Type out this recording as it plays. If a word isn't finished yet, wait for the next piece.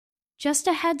Just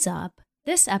a heads up,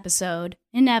 this episode,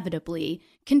 inevitably,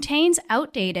 contains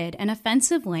outdated and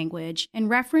offensive language in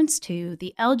reference to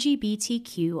the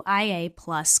LGBTQIA+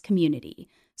 community,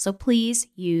 so please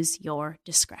use your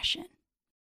discretion.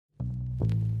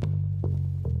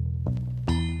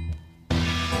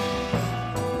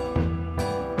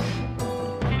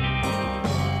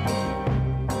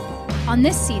 On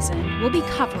this season, we'll be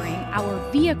covering our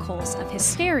vehicles of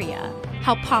hysteria,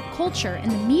 how pop culture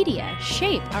and the media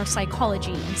shape our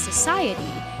psychology and society,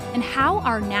 and how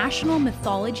our national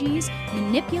mythologies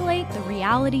manipulate the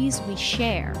realities we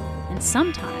share, and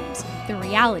sometimes the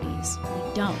realities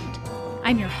we don't.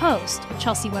 I'm your host,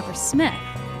 Chelsea Weber-Smith,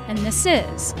 and this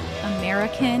is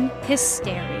American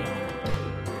Hysteria.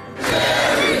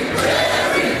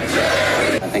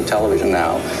 I think television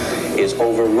now is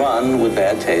overrun with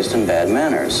bad taste and bad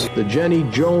manners. The Jenny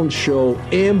Jones Show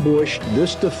ambushed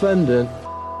this defendant.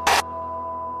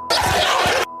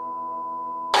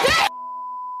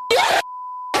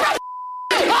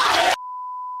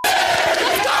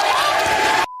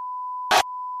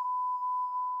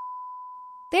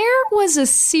 There was a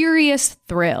serious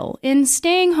thrill in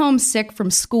staying home sick from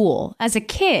school as a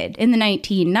kid in the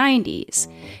 1990s.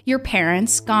 Your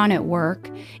parents gone at work,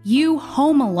 you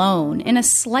home alone in a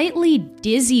slightly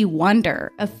dizzy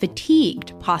wonder of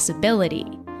fatigued possibility.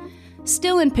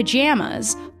 Still in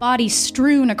pajamas, body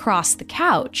strewn across the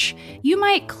couch, you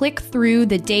might click through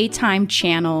the daytime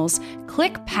channels,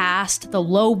 click past the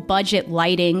low-budget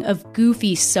lighting of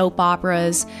goofy soap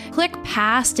operas, click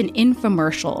past an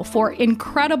infomercial for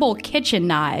incredible kitchen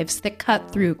knives that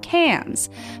cut through cans,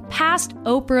 past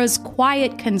Oprah's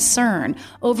quiet concern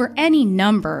over any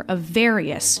number of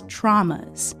various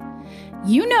traumas.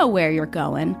 You know where you're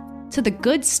going, to the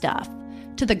good stuff,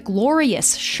 to the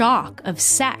glorious shock of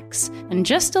sex and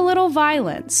just a little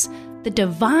violence, the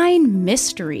divine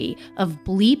mystery of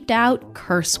bleeped-out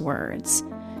curse words.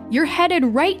 You're headed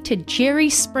right to Jerry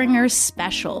Springer's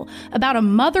special about a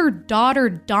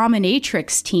mother-daughter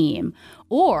dominatrix team,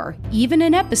 or even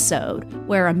an episode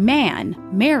where a man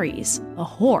marries a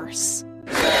horse.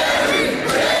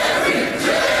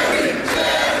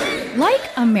 Like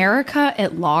America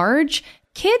at large,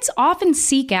 kids often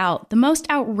seek out the most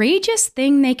outrageous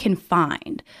thing they can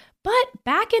find. But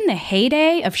back in the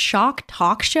heyday of shock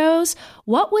talk shows,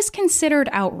 what was considered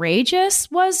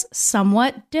outrageous was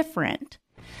somewhat different.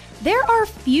 There are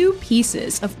few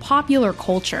pieces of popular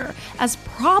culture as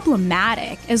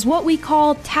problematic as what we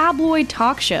call tabloid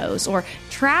talk shows or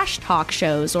trash talk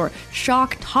shows or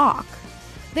shock talk.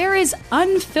 There is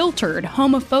unfiltered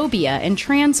homophobia and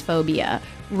transphobia,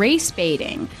 race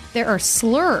baiting, there are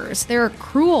slurs, there are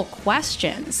cruel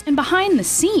questions, and behind the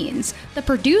scenes, the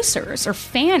producers are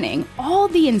fanning all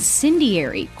the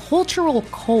incendiary cultural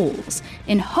coals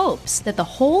in hopes that the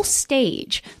whole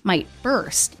stage might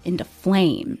burst into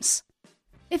flames.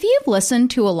 If you've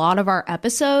listened to a lot of our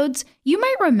episodes, you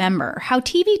might remember how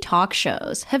TV talk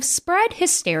shows have spread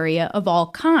hysteria of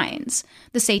all kinds.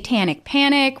 The satanic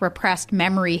panic, repressed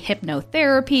memory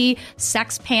hypnotherapy,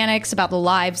 sex panics about the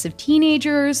lives of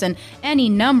teenagers, and any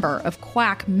number of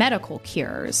quack medical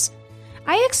cures.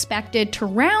 I expected to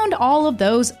round all of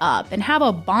those up and have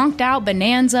a bonked-out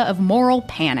bonanza of moral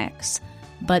panics.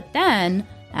 But then,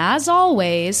 as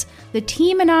always, the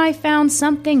team and I found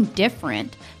something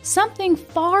different, something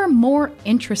far more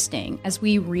interesting as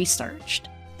we researched.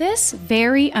 This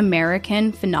very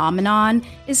American phenomenon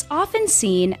is often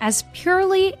seen as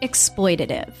purely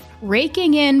exploitative,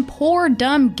 raking in poor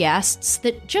dumb guests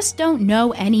that just don't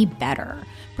know any better,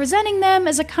 presenting them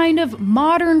as a kind of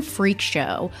modern freak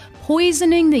show,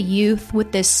 poisoning the youth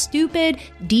with this stupid,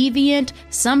 deviant,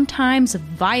 sometimes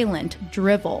violent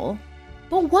drivel.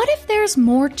 But what if there's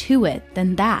more to it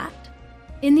than that?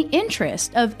 In the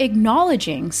interest of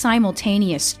acknowledging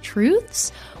simultaneous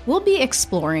truths, we'll be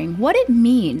exploring what it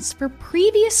means for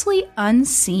previously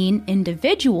unseen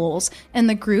individuals and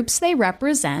the groups they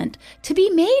represent to be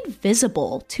made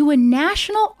visible to a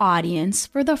national audience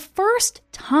for the first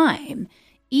time,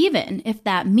 even if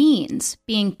that means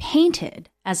being painted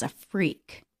as a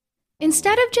freak.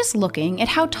 Instead of just looking at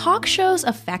how talk shows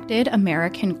affected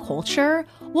American culture,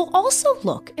 we'll also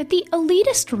look at the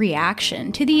elitist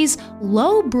reaction to these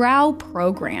lowbrow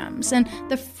programs and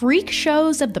the freak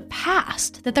shows of the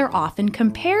past that they're often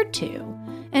compared to,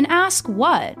 and ask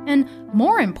what, and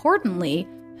more importantly,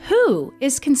 who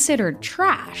is considered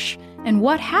trash, and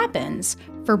what happens,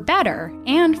 for better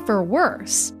and for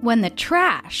worse, when the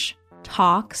trash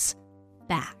talks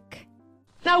back.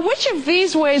 Now, which of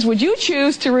these ways would you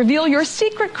choose to reveal your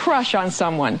secret crush on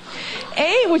someone?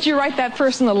 A, would you write that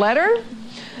person a letter?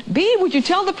 B, would you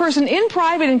tell the person in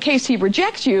private in case he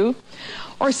rejects you?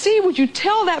 Or C, would you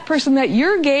tell that person that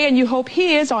you're gay and you hope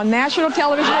he is on national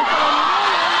television?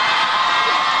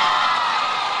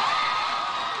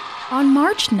 On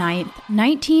March 9th,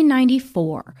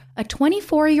 1994, a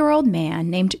 24-year-old man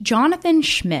named Jonathan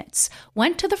Schmitz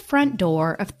went to the front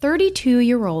door of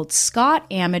 32-year-old Scott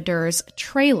Amador's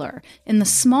trailer in the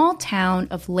small town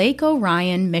of Lake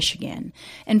Orion, Michigan,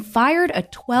 and fired a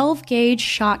 12-gauge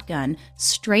shotgun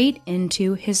straight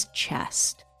into his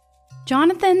chest.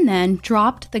 Jonathan then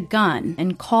dropped the gun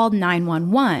and called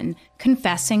 911,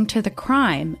 confessing to the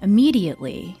crime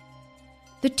immediately.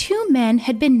 The two men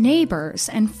had been neighbors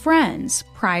and friends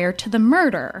prior to the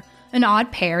murder, an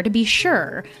odd pair to be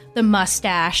sure, the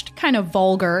mustached, kind of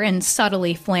vulgar and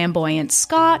subtly flamboyant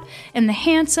Scott and the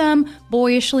handsome,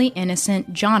 boyishly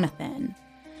innocent Jonathan.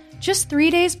 Just 3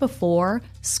 days before,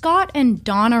 Scott and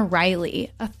Donna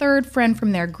Riley, a third friend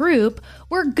from their group,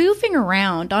 were goofing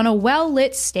around on a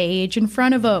well-lit stage in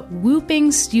front of a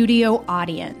whooping studio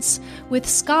audience, with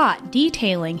Scott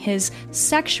detailing his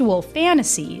sexual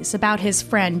fantasies about his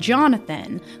friend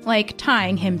Jonathan, like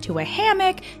tying him to a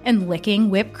hammock and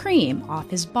licking whipped cream off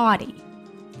his body.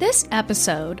 This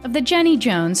episode of The Jenny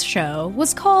Jones Show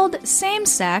was called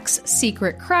Same-Sex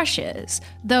Secret Crushes,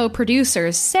 though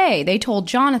producers say they told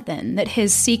Jonathan that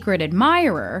his secret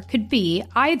admirer could be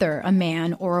either a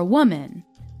man or a woman.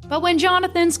 But when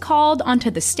Jonathan's called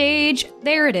onto the stage,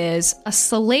 there it is, a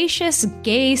salacious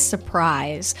gay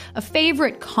surprise, a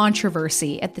favorite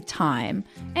controversy at the time,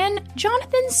 and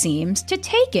Jonathan seems to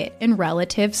take it in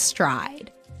relative stride.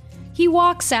 He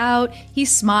walks out, he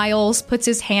smiles, puts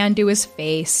his hand to his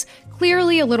face,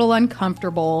 clearly a little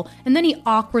uncomfortable, and then he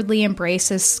awkwardly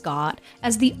embraces Scott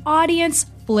as the audience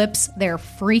flips their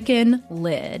freaking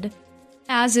lid.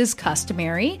 As is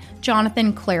customary,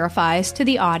 Jonathan clarifies to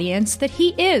the audience that he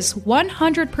is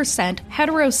 100%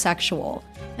 heterosexual,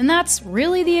 and that's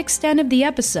really the extent of the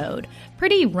episode,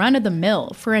 pretty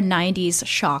run-of-the-mill for a 90s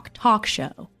shock talk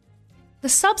show. The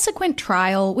subsequent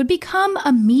trial would become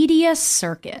a media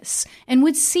circus and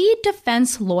would see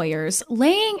defense lawyers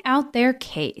laying out their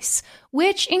case,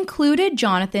 which included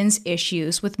Jonathan's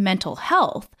issues with mental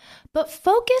health, but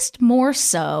focused more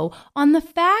so on the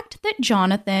fact that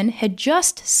Jonathan had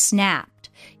just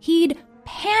snapped. He'd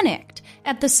panicked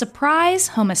at the surprise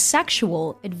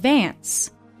homosexual advance.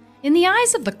 In the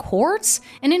eyes of the courts,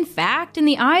 and in fact in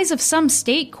the eyes of some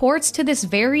state courts to this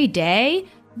very day,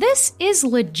 this is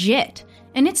legit.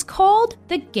 And it's called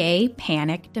the gay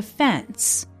panic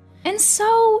defense. And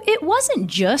so it wasn't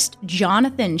just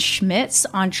Jonathan Schmitz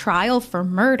on trial for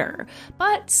murder,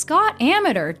 but Scott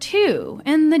Amador too,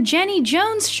 and the Jenny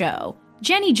Jones Show,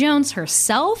 Jenny Jones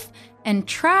herself, and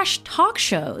trash talk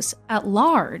shows at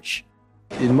large.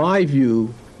 In my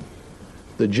view,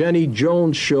 the Jenny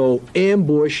Jones Show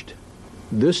ambushed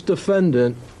this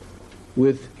defendant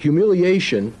with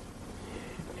humiliation,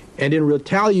 and in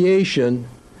retaliation,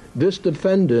 this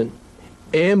defendant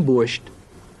ambushed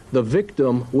the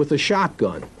victim with a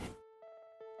shotgun.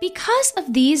 Because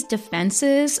of these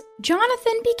defenses,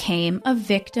 Jonathan became a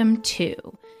victim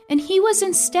too, and he was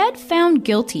instead found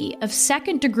guilty of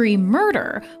second-degree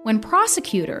murder when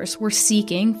prosecutors were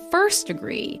seeking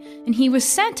first-degree, and he was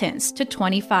sentenced to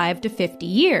 25 to 50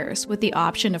 years with the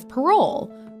option of parole,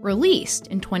 released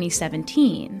in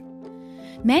 2017.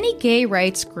 Many gay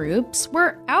rights groups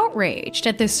were outraged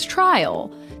at this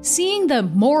trial, seeing the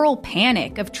moral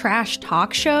panic of trash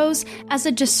talk shows as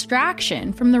a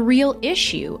distraction from the real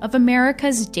issue of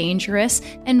America's dangerous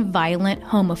and violent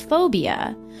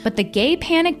homophobia. But the gay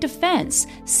panic defense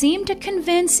seemed to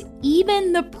convince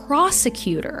even the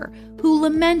prosecutor, who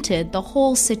lamented the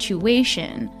whole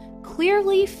situation,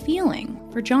 clearly feeling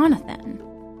for Jonathan.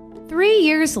 3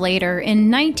 years later, in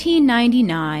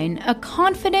 1999, a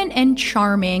confident and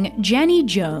charming Jenny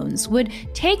Jones would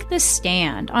take the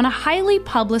stand on a highly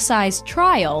publicized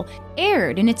trial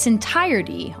aired in its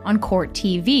entirety on Court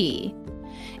TV.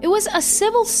 It was a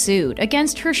civil suit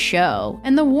against her show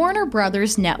and the Warner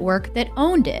Brothers network that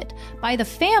owned it by the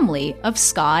family of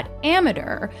Scott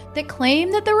Amador that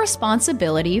claimed that the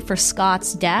responsibility for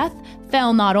Scott's death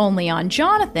fell not only on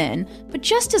Jonathan, but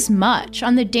just as much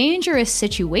on the dangerous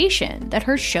situation that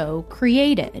her show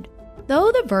created.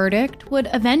 Though the verdict would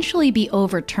eventually be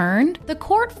overturned, the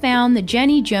court found the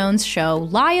Jenny Jones Show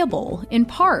liable in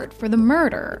part for the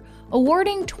murder,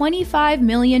 awarding $25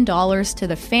 million to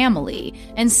the family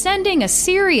and sending a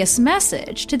serious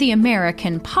message to the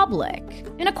American public.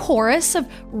 In a chorus of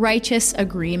righteous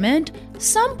agreement,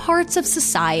 some parts of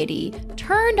society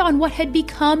turned on what had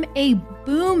become a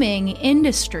booming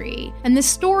industry, and the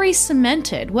story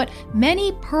cemented what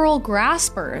many pearl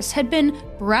graspers had been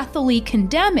breathily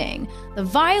condemning: the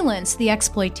violence, the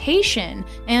exploitation,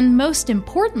 and most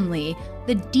importantly,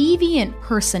 the deviant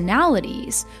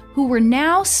personalities who were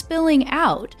now spilling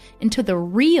out into the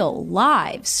real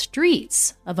live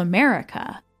streets of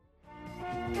America.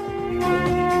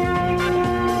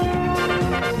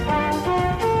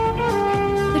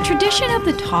 The tradition of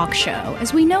the talk show,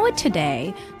 as we know it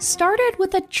today, started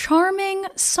with a charming,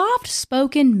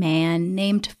 soft-spoken man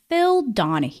named Phil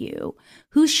Donahue,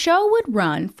 whose show would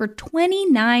run for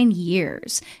 29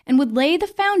 years and would lay the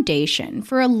foundation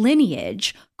for a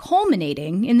lineage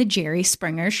culminating in the Jerry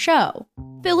Springer Show.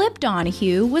 Philip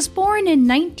Donahue was born in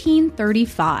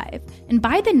 1935, and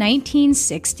by the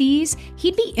 1960s,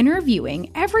 he'd be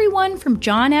interviewing everyone from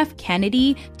John F.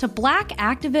 Kennedy to black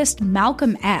activist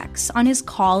Malcolm X on his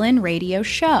call-in radio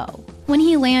show. When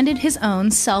he landed his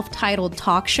own self-titled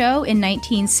talk show in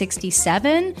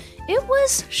 1967, it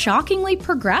was shockingly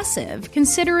progressive,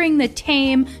 considering the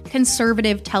tame,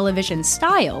 conservative television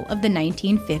style of the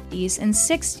 1950s and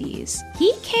 60s.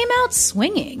 He came out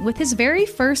swinging with his very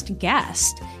first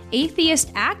guest,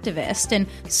 atheist activist and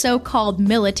so-called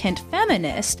militant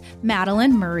feminist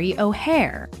Madalyn Murray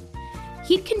O'Hair.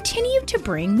 He'd continue to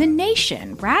bring the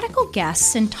nation radical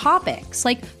guests and topics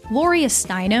like Gloria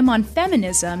Steinem on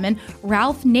feminism and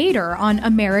Ralph Nader on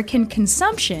American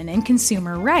consumption and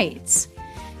consumer rights.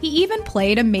 He even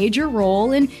played a major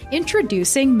role in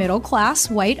introducing middle-class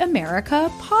white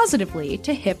America positively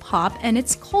to hip-hop and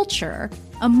its culture,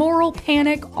 a moral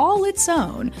panic all its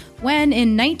own, when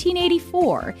in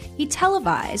 1984 he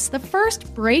televised the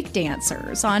first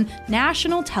breakdancers on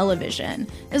national television,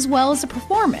 as well as a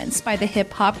performance by the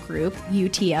hip-hop group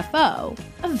UTFO.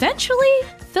 Eventually,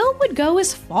 Phil would go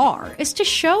as far as to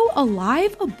show a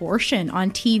live abortion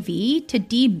on TV to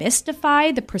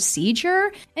demystify the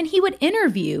procedure, and he would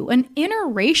interview an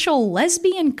interracial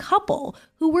lesbian couple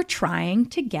who were trying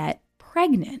to get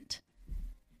pregnant.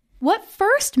 What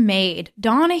first made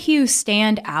Donahue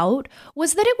stand out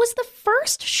was that it was the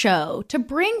first show to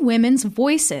bring women's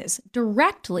voices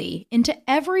directly into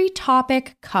every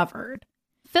topic covered.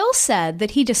 Phil said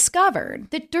that he discovered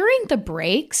that during the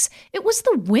breaks, it was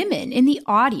the women in the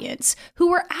audience who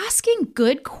were asking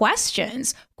good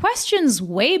questions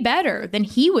way better than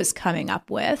he was coming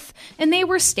up with, and they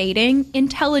were stating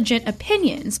intelligent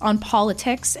opinions on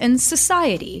politics and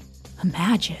society.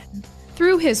 Imagine.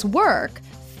 Through his work,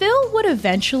 Phil would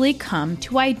eventually come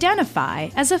to identify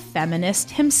as a feminist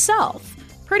himself,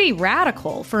 pretty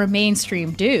radical for a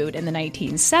mainstream dude in the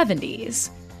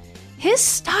 1970s. His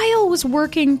style was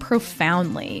working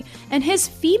profoundly, and his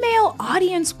female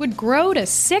audience would grow to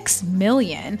 6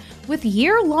 million, with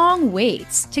year-long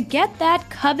waits to get that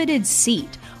coveted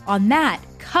seat on that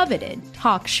coveted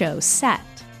talk show set.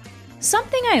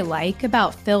 Something I like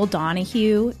about Phil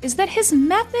Donahue is that his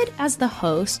method as the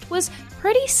host was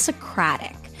pretty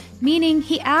Socratic, meaning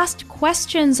he asked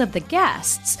questions of the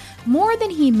guests more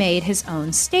than he made his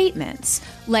own statements,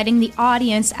 letting the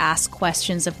audience ask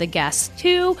questions of the guests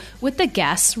too, with the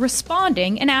guests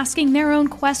responding and asking their own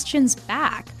questions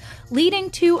back,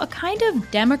 leading to a kind of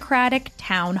democratic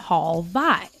town hall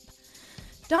vibe.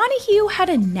 Donahue had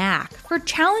a knack for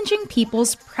challenging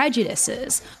people's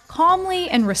prejudices calmly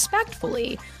and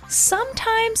respectfully,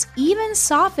 sometimes even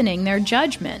softening their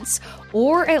judgments,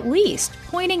 or at least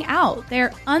pointing out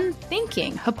their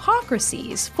unthinking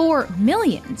hypocrisies for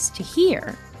millions to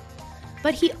hear.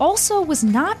 But he also was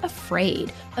not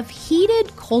afraid of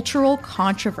heated cultural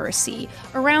controversy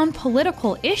around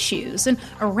political issues and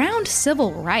around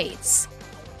civil rights.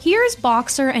 Here's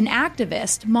boxer and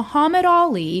activist Muhammad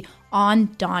Ali on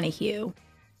Donahue.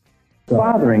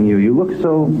 Bothering you? You look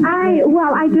so... I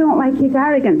don't like his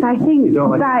arrogance. I think... You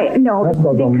don't like... No, that's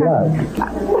because I'm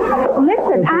black.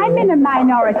 Listen, I'm in a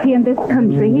minority in this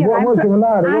country here. What's a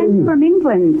minority? I'm from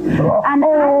England. And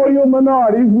you're a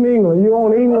minority. You're from England.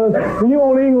 You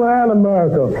own England and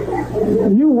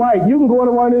America. You white. You can go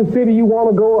to one in the city you want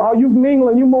to go. You from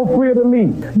England. You more free than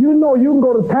me. You know you can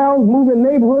go to towns, move in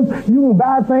neighborhoods. You can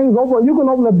buy things over. You can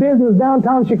open a business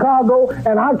downtown Chicago,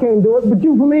 and I can't do it, but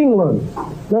you from England.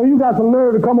 Now you got some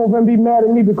nerve to come over and be mad at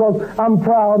me because I'm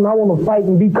proud and I want to fight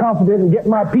and be confident and get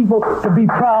my people to be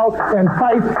proud and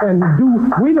fight and do.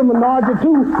 We the minority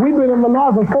too. We've been a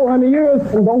minority for 400 years,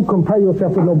 and don't compare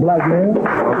yourself with no black man.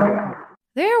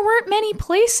 There weren't many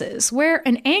places where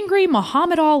an angry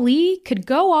Muhammad Ali could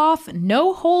go off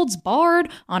no holds barred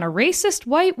on a racist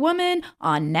white woman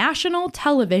on national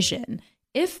television,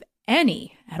 if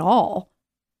any at all.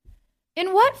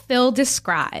 In what Phil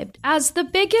described as the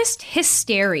biggest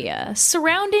hysteria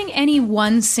surrounding any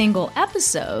one single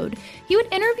episode, he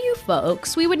would interview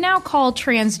folks we would now call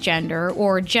transgender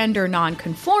or gender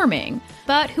nonconforming,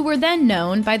 but who were then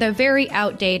known by the very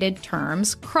outdated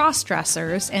terms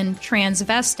crossdressers and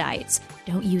transvestites.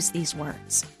 Don't use these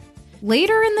words.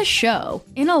 Later in the show,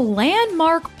 in a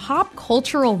landmark pop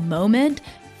cultural moment,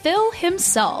 Phil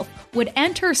himself would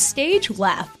enter stage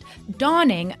left,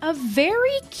 donning a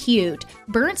very cute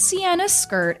burnt sienna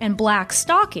skirt and black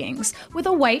stockings with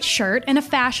a white shirt and a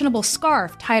fashionable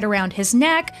scarf tied around his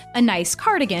neck, a nice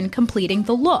cardigan completing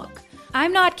the look.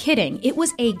 I'm not kidding, it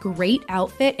was a great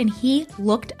outfit and he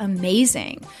looked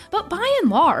amazing. But by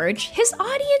and large, his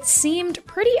audience seemed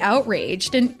pretty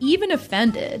outraged and even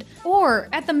offended, or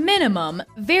at the minimum,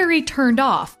 very turned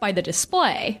off by the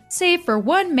display, save for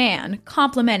one man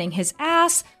complimenting his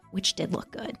ass, which did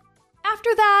look good.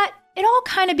 After that, it all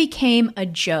kind of became a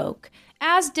joke,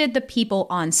 as did the people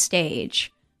on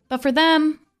stage. But for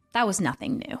them, that was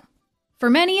nothing new. For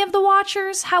many of the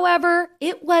watchers, however,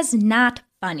 it was not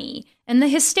funny, and the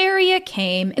hysteria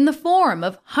came in the form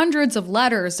of hundreds of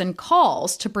letters and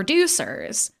calls to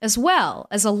producers, as well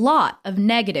as a lot of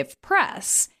negative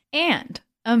press and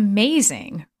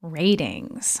amazing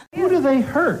ratings. Who do they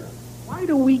hurt? Why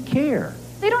do we care?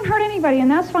 They don't hurt anybody, and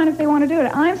that's fine if they want to do it.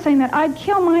 I'm saying that I'd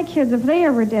kill my kids if they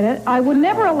ever did it. I would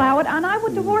never allow it, and I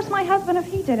would divorce my husband if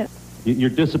he did it.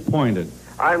 You're disappointed.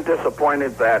 I'm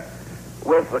disappointed that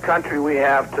with the country we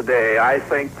have today, I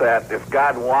think that if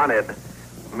God wanted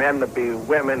men to be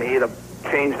women, he'd have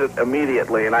changed it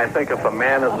immediately. And I think if a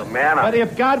man is a man... But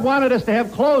if God wanted us to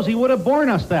have clothes, he would have born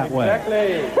us that way.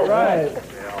 Exactly. Right.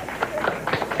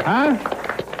 Huh?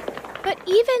 But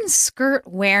even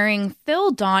skirt-wearing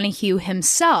Phil Donahue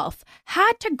himself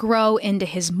had to grow into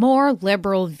his more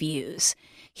liberal views.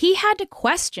 He had to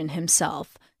question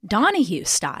himself, Donahue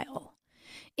style.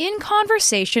 In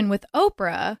conversation with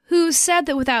Oprah, who said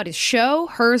that without his show,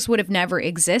 hers would have never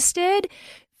existed,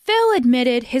 Phil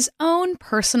admitted his own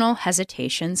personal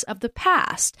hesitations of the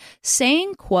past,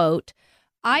 saying, quote,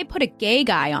 "I put a gay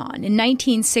guy on in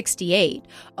 1968,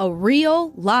 a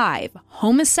real, live,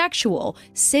 homosexual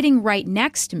sitting right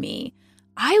next to me.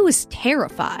 I was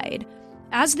terrified.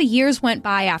 As the years went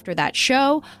by after that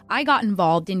show, I got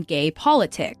involved in gay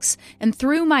politics, and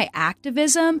through my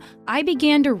activism, I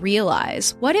began to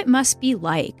realize what it must be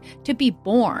like to be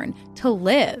born, to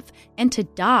live, and to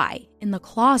die in the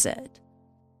closet."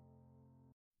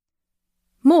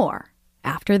 More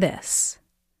after this.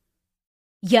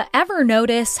 You ever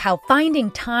notice how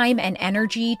finding time and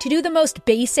energy to do the most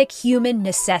basic human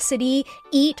necessity,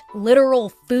 eat literal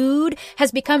food,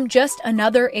 has become just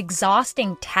another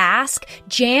exhausting task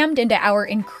jammed into our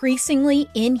increasingly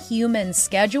inhuman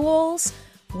schedules?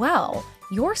 Well,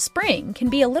 your spring can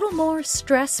be a little more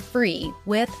stress-free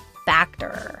with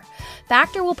Factor.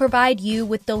 Factor will provide you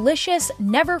with delicious,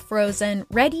 never-frozen,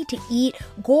 ready-to-eat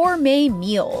gourmet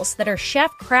meals that are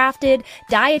chef-crafted,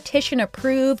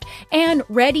 dietitian-approved, and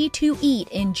ready to eat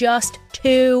in just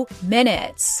 2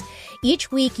 minutes.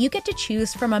 Each week, you get to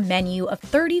choose from a menu of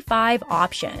 35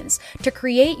 options to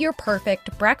create your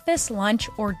perfect breakfast, lunch,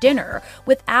 or dinner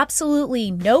with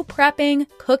absolutely no prepping,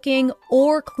 cooking,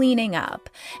 or cleaning up.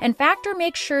 And Factor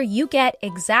makes sure you get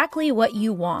exactly what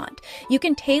you want. You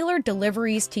can tailor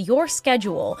deliveries to your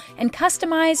schedule and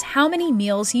customize how many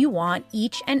meals you want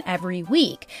each and every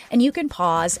week, and you can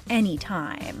pause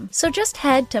anytime. So just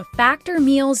head to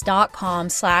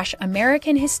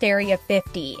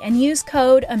factormeals.com/AmericanHysteria50 and use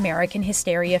code AmericanHysteria50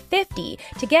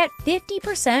 to get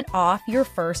 50% off your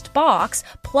first box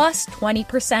plus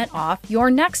 20% off your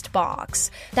next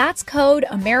box. That's code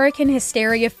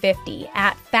AmericanHysteria50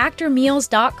 at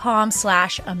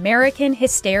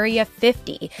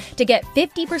factormeals.com/AmericanHysteria50 to get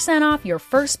 50% off your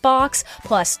first box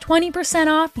plus 20%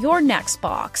 off your next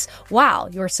box while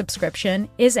your subscription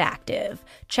is active.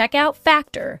 Check out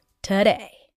Factor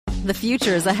today. The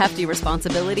future is a hefty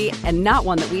responsibility and not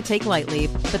one that we take lightly.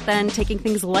 But then taking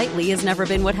things lightly has never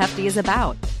been what Hefty is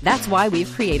about. That's why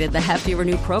we've created the Hefty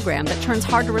Renew program that turns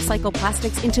hard-to-recycle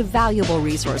plastics into valuable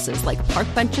resources like park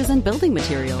benches and building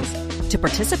materials. To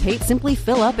participate, simply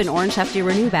fill up an orange Hefty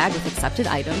Renew bag with accepted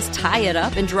items, tie it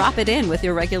up, and drop it in with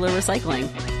your regular recycling.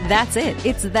 That's it.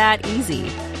 It's that easy.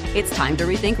 It's time to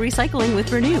rethink recycling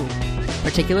with Renew.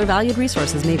 Particular valued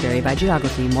resources may vary by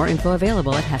geography. More info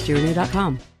available at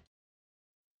heftyrenew.com.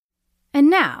 And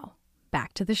now,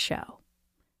 back to the show.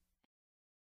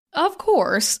 Of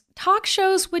course, talk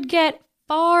shows would get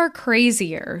far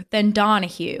crazier than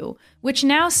Donahue, which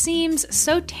now seems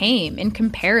so tame in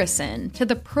comparison to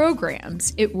the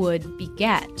programs it would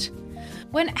beget.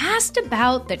 When asked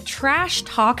about the trash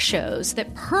talk shows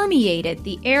that permeated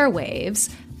the airwaves,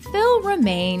 Phil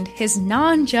remained his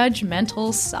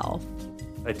non-judgmental self.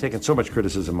 I'd taken so much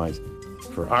criticism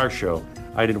for our show,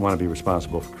 I didn't want to be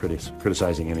responsible for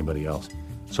criticizing anybody else.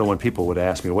 So when people would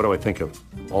ask me, what do I think of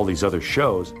all these other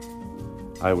shows,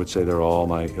 I would say they're all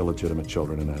my illegitimate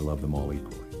children and I love them all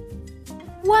equally.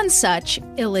 One such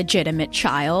illegitimate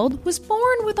child was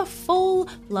born with a full,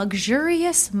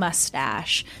 luxurious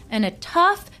mustache and a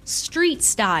tough street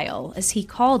style, as he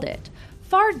called it,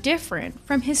 far different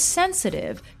from his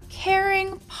sensitive,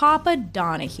 caring Papa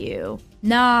Donahue.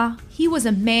 Nah, he was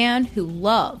a man who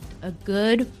loved a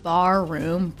good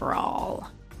barroom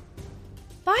brawl.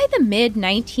 By the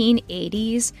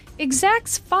mid-1980s,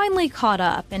 execs finally caught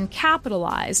up and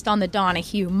capitalized on the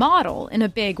Donahue model in a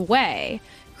big way,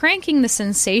 cranking the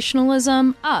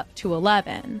sensationalism up to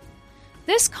 11.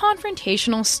 This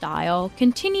confrontational style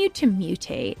continued to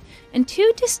mutate, and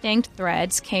two distinct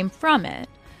threads came from it.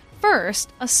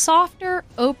 First, a softer,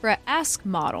 Oprah-esque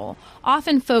model,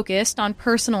 often focused on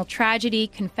personal tragedy,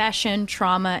 confession,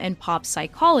 trauma, and pop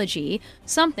psychology,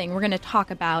 something we're going to talk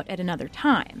about at another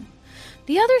time.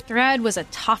 The other thread was a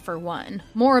tougher one,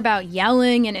 more about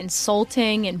yelling and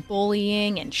insulting and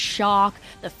bullying and shock,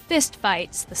 the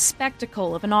fistfights, the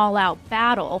spectacle of an all-out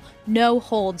battle, no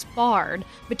holds barred,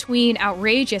 between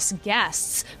outrageous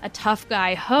guests, a tough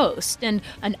guy host, and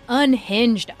an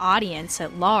unhinged audience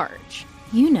at large.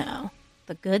 You know,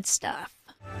 the good stuff.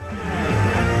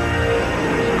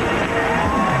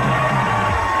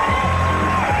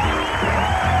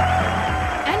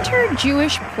 Enter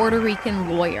Jewish Puerto Rican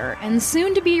lawyer and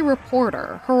soon-to-be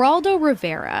reporter Geraldo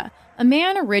Rivera, a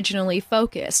man originally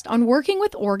focused on working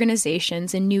with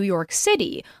organizations in New York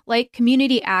City, like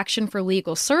Community Action for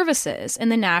Legal Services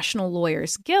and the National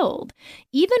Lawyers Guild,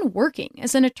 even working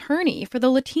as an attorney for the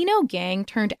Latino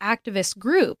gang-turned-activist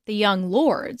group, the Young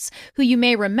Lords, who you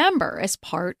may remember as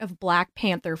part of Black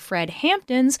Panther Fred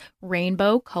Hampton's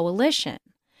Rainbow Coalition.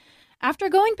 After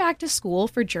going back to school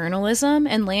for journalism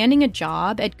and landing a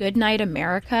job at Goodnight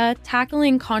America,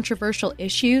 tackling controversial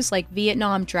issues like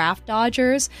Vietnam draft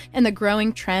dodgers and the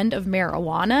growing trend of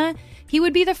marijuana, he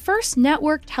would be the first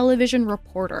network television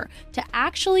reporter to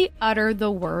actually utter the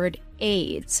word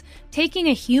AIDS, taking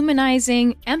a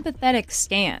humanizing, empathetic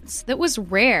stance that was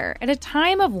rare at a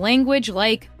time of language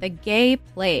like the gay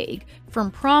plague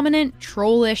from prominent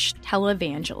trollish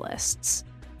televangelists.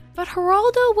 But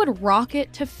Geraldo would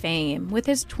rocket to fame with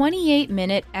his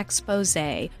 28-minute expose,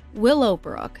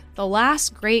 Willowbrook, The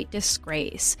Last Great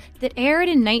Disgrace, that aired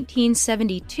in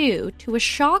 1972 to a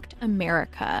shocked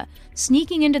America,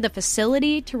 sneaking into the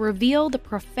facility to reveal the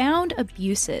profound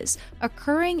abuses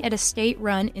occurring at a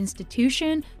state-run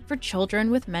institution for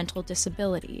children with mental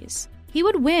disabilities. He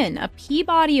would win a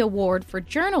Peabody Award for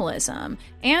journalism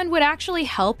and would actually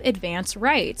help advance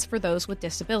rights for those with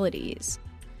disabilities.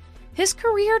 His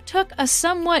career took a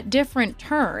somewhat different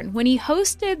turn when he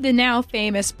hosted the now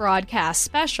famous broadcast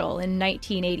special in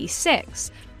 1986,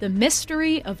 The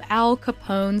Mystery of Al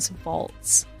Capone's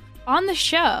Vaults. On the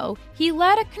show, he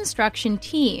led a construction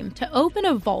team to open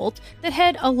a vault that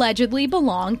had allegedly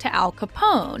belonged to Al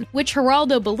Capone, which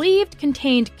Geraldo believed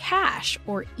contained cash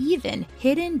or even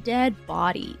hidden dead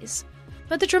bodies.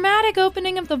 But the dramatic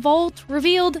opening of the vault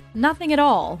revealed nothing at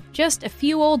all, just a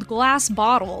few old glass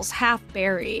bottles half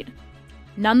buried.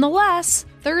 Nonetheless,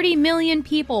 30 million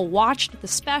people watched the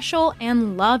special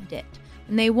and loved it,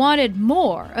 and they wanted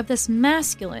more of this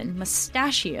masculine,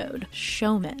 mustachioed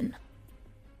showman.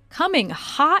 Coming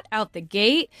hot out the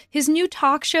gate, his new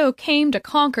talk show came to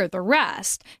conquer the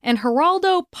rest, and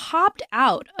Geraldo popped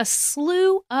out a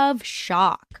slew of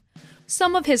shock.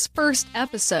 Some of his first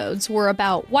episodes were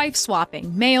about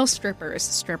wife-swapping, male strippers,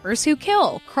 strippers who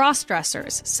kill,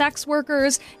 cross-dressers, sex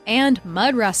workers, and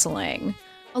mud wrestling.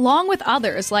 Along with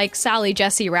others like Sally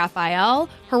Jessy Raphael,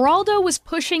 Geraldo was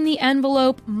pushing the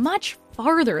envelope much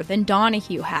farther than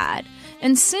Donahue had,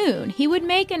 and soon he would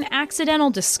make an accidental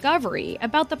discovery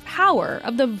about the power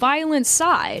of the violent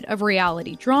side of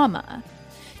reality drama.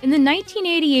 In the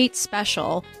 1988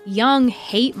 special, Young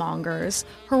Hate Mongers,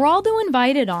 Geraldo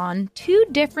invited on two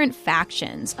different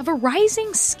factions of a rising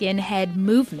skinhead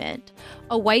movement,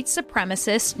 a white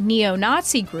supremacist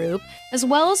neo-Nazi group, as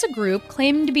well as a group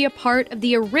claiming to be a part of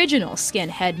the original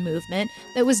skinhead movement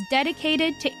that was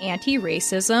dedicated to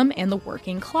anti-racism and the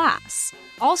working class.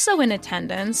 Also in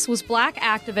attendance was Black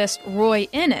activist Roy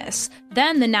Innis,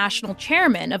 then the national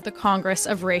chairman of the Congress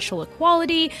of Racial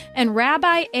Equality, and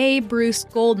Rabbi A. Bruce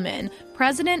Goldman,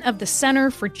 president of the Center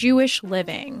for Jewish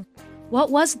Living. What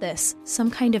was this?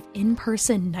 Some kind of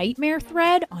in-person nightmare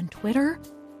thread on Twitter?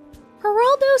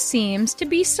 Geraldo seems to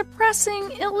be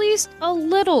suppressing at least a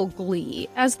little glee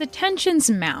as the tensions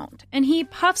mount, and he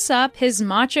puffs up his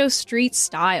macho street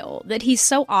style that he's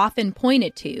so often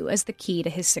pointed to as the key to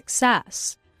his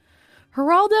success.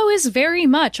 Geraldo is very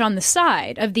much on the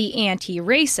side of the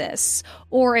anti-racists,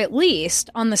 or at least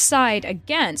on the side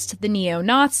against the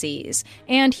neo-Nazis,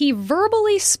 and he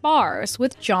verbally spars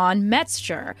with John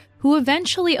Metzger, who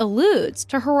eventually alludes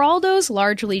to Geraldo's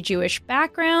largely Jewish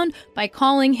background by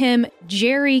calling him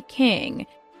Jerry King.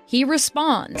 He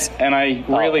responds, "And I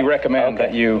really recommend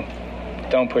that you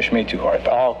don't push me too hard."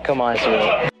 Oh, come on,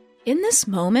 sir. In this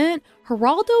moment,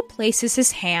 Geraldo places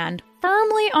his hand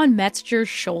firmly on Metzger's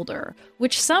shoulder,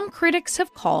 which some critics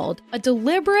have called a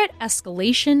deliberate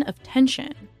escalation of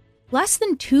tension. Less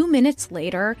than 2 minutes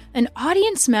later, an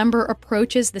audience member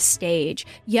approaches the stage,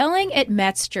 yelling at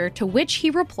Metzger, to which he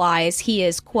replies he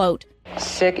is, quote,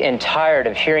 "Sick and tired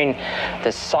of hearing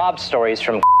the sob stories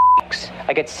from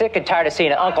I get sick and tired of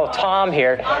seeing Uncle Tom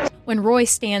here." When Roy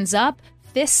stands up,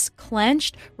 fists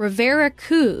clenched, Rivera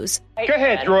coos. Go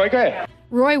ahead, Roy, go ahead.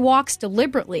 Roy walks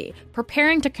deliberately,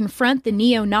 preparing to confront the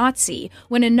neo-Nazi,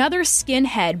 when another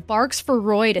skinhead barks for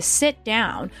Roy to sit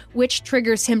down, which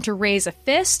triggers him to raise a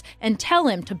fist and tell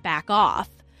him to back off.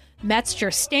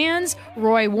 Metzger stands,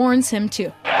 Roy warns him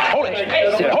to Hold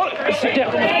it, sit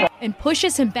down. And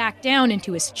pushes him back down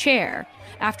into his chair.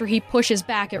 After he pushes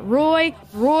back at Roy,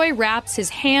 Roy wraps his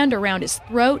hand around his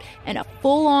throat, and a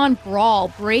full-on brawl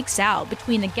breaks out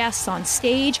between the guests on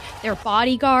stage, their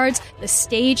bodyguards, the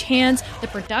stagehands, the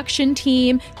production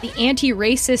team, the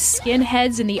anti-racist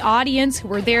skinheads in the audience who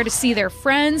were there to see their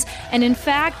friends, and in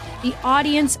fact, the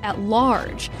audience at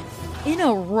large. In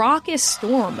a raucous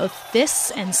storm of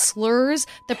fists and slurs,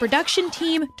 the production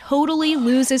team totally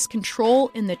loses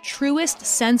control in the truest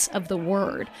sense of the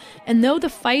word. And though the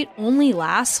fight only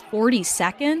lasts 40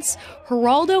 seconds,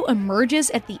 Geraldo emerges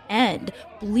at the end,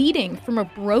 bleeding from a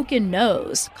broken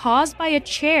nose caused by a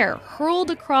chair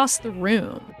hurled across the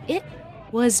room. It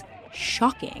was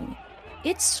shocking.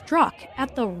 It struck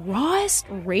at the rawest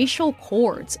racial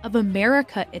chords of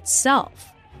America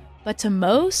itself. But to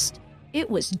most, it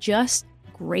was just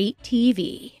great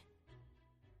TV.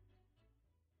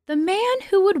 The man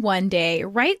who would one day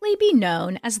rightly be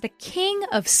known as the King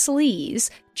of Sleaze,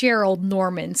 Gerald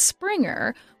Norman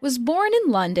Springer, was born in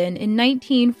London in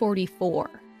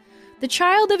 1944. The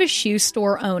child of a shoe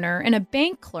store owner and a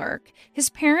bank clerk, his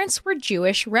parents were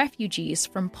Jewish refugees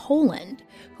from Poland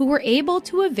who were able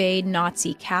to evade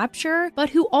Nazi capture,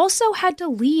 but who also had to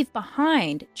leave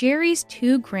behind Jerry's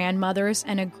 2 grandmothers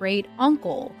and a great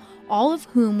uncle, all of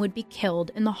whom would be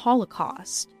killed in the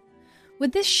Holocaust.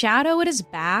 With this shadow at his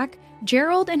back,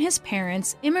 Gerald and his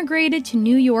parents immigrated to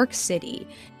New York City,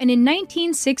 and in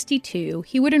 1962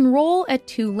 he would enroll at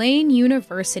Tulane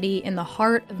University in the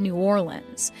heart of New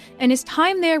Orleans, and his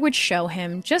time there would show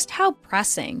him just how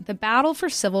pressing the battle for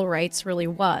civil rights really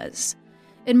was.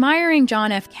 Admiring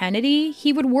John F. Kennedy,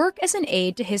 he would work as an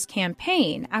aide to his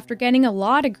campaign after getting a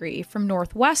law degree from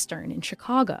Northwestern in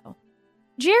Chicago.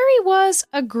 Jerry was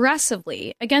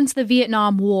aggressively against the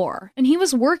Vietnam War, and he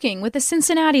was working with a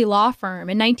Cincinnati law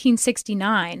firm in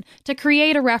 1969 to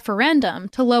create a referendum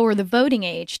to lower the voting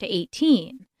age to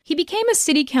 18. He became a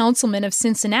city councilman of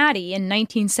Cincinnati in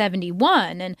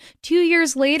 1971, and 2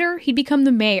 years later, he'd become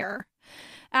the mayor.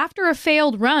 After a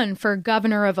failed run for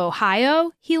governor of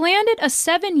Ohio, he landed a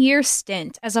 7-year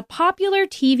stint as a popular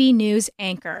TV news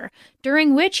anchor,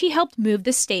 during which he helped move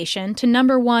the station to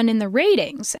number 1 in the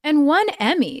ratings and won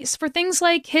Emmys for things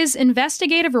like his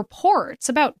investigative reports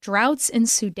about droughts in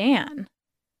Sudan.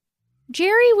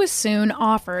 Jerry was soon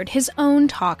offered his own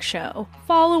talk show,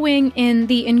 following in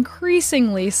the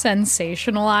increasingly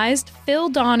sensationalized Phil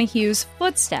Donahue's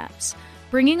footsteps,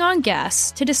 bringing on guests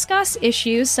to discuss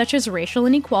issues such as racial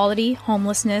inequality,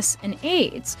 homelessness, and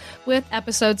AIDS, with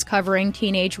episodes covering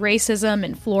teenage racism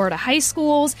in Florida high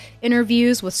schools,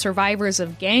 interviews with survivors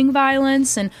of gang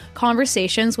violence, and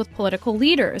conversations with political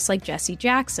leaders like Jesse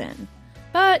Jackson.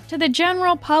 But to the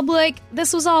general public,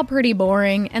 this was all pretty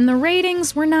boring, and the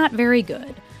ratings were not very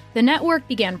good. The network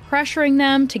began pressuring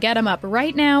them to get him up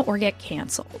right now or get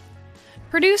canceled.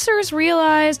 Producers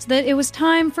realized that it was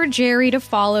time for Jerry to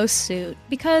follow suit,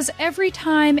 because every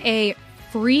time a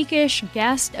freakish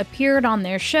guest appeared on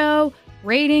their show,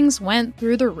 ratings went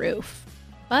through the roof.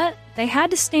 But they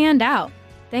had to stand out.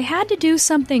 They had to do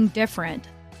something different.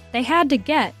 They had to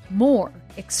get more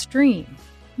extreme.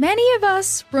 Many of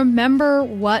us remember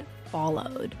what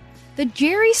followed. The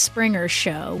Jerry Springer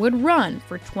Show would run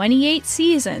for 28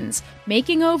 seasons,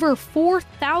 making over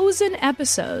 4,000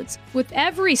 episodes, with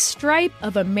every stripe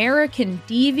of American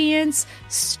deviance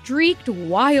streaked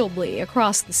wildly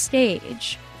across the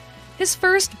stage. His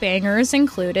first bangers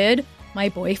included My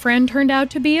Boyfriend Turned Out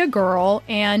to Be a Girl,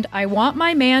 and I Want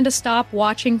My Man to Stop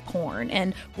Watching Porn,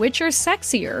 and which are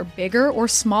sexier, bigger or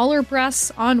smaller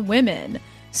breasts on women.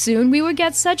 Soon we would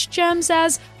get such gems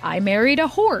as I Married a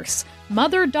Horse,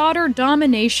 Mother-Daughter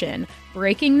Domination,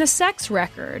 Breaking the Sex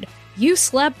Record, You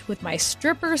Slept with My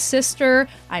Stripper Sister,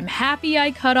 I'm Happy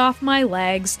I Cut Off My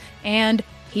Legs, and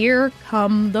Here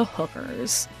Come the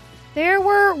Hookers. There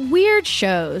were weird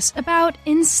shows about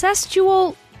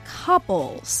incestual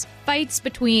couples, fights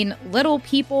between little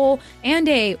people, and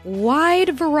a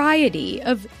wide variety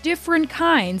of different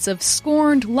kinds of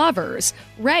scorned lovers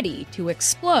ready to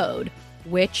explode,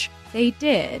 which they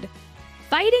did.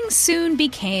 Fighting soon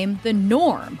became the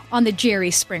norm on the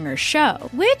Jerry Springer Show,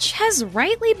 which has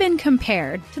rightly been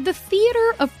compared to the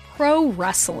theater of pro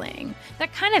wrestling,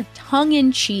 that kind of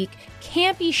tongue-in-cheek,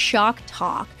 campy shock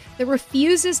talk that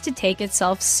refuses to take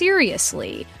itself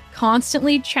seriously,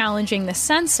 constantly challenging the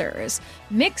censors,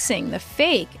 mixing the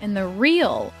fake and the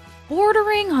real,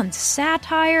 bordering on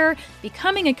satire,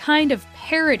 becoming a kind of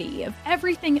parody of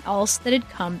everything else that had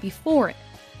come before it.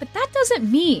 But that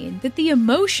doesn't mean that the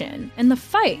emotion and the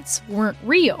fights weren't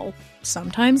real.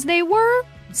 Sometimes they were,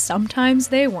 sometimes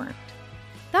they weren't.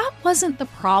 That wasn't the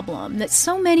problem that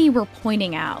so many were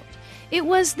pointing out. It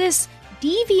was this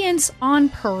deviance on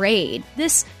parade,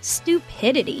 this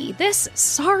stupidity, this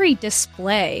sorry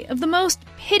display of the most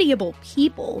pitiable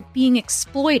people being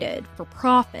exploited for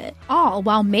profit, all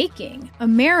while making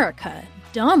America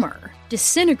dumber,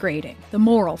 disintegrating the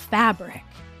moral fabric.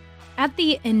 At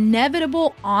the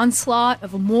inevitable onslaught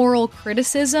of moral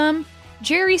criticism,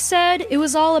 Jerry said it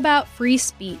was all about free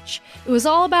speech. It was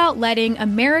all about letting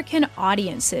American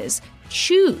audiences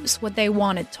choose what they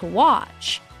wanted to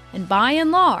watch. And by and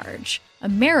large,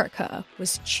 America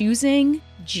was choosing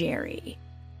Jerry.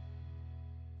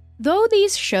 Though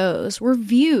these shows were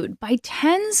viewed by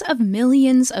tens of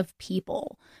millions of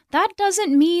people, that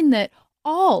doesn't mean that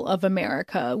all of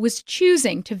America was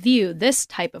choosing to view this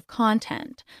type of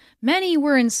content. Many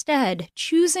were instead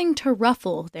choosing to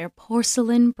ruffle their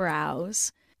porcelain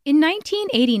brows. In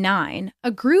 1989, a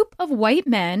group of white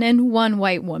men and one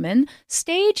white woman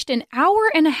staged an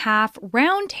hour-and-a-half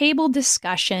roundtable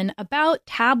discussion about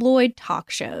tabloid talk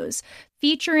shows,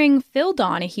 featuring Phil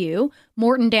Donahue,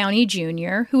 Morton Downey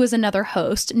Jr., who was another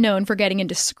host known for getting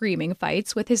into screaming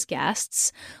fights with his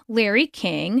guests, Larry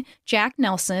King, Jack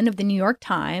Nelson of the New York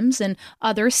Times, and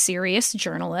other serious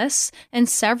journalists, and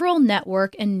several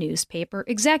network and newspaper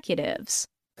executives.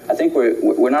 I think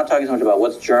we're not talking so much about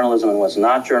what's journalism and what's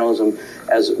not journalism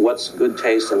as what's good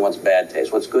taste and what's bad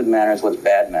taste, what's good manners, what's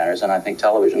bad manners, and I think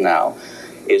television now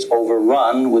is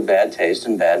overrun with bad taste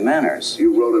and bad manners.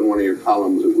 You wrote in one of your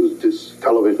columns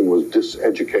television was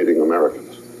diseducating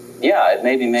Americans. Yeah, it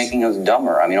may be making us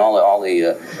dumber. I mean, all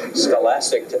the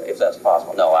scholastic, if that's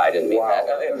possible. No, I didn't mean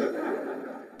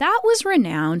that. That was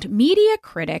renowned media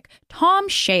critic Tom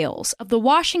Shales of the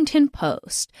Washington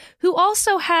Post, who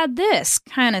also had this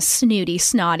kind of snooty,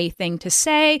 snotty thing to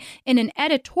say in an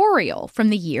editorial from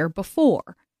the year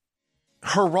before.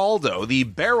 Geraldo, the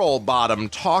barrel-bottom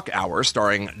talk hour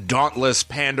starring dauntless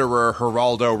panderer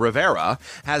Geraldo Rivera,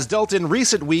 has dealt in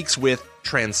recent weeks with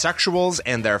transsexuals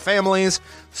and their families,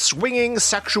 swinging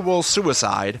sexual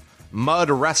suicide,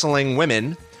 mud wrestling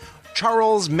women,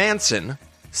 Charles Manson,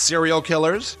 serial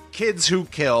killers, kids who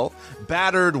kill,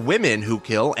 battered women who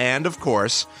kill, and, of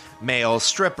course, male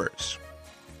strippers.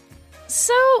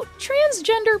 So,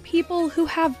 transgender people who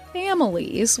have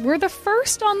families were the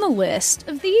first on the list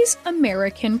of these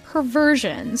American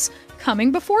perversions,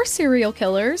 coming before serial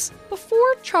killers,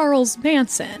 before Charles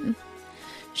Manson.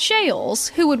 Shales,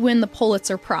 who would win the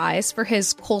Pulitzer Prize for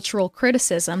his cultural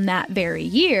criticism that very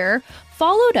year,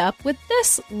 followed up with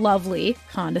this lovely,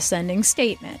 condescending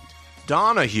statement.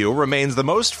 Donahue remains the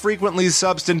most frequently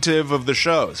substantive of the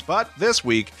shows, but this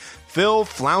week, Phil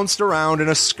flounced around in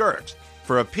a skirt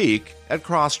for a peek at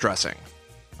cross-dressing.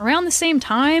 Around the same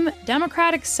time,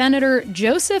 Democratic Senator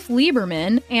Joseph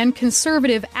Lieberman and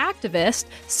conservative activist,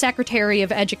 Secretary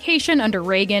of Education under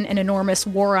Reagan and enormous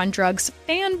war on drugs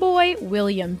fanboy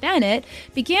William Bennett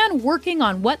began working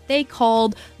on what they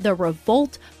called the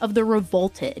Revolt of the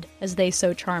Revolted, as they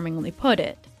so charmingly put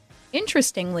it.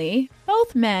 Interestingly,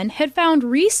 both men had found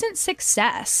recent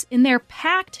success in their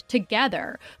pact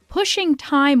together, pushing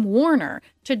Time Warner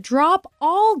to drop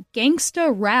all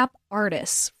gangsta rap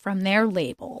artists from their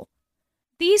label.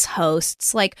 These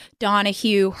hosts, like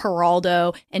Donahue,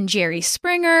 Geraldo, and Jerry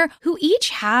Springer, who each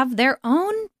have their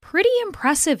own pretty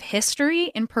impressive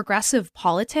history in progressive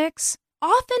politics,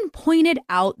 often pointed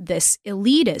out this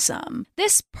elitism,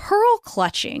 this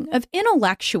pearl-clutching of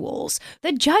intellectuals,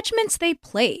 the judgments they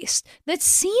placed that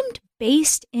seemed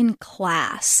based in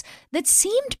class, that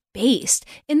seemed based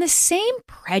in the same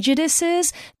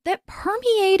prejudices that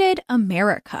permeated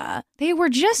America. They were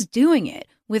just doing it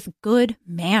with good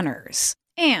manners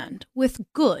and with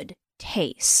good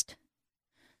taste.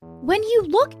 When you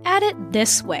look at it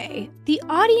this way, the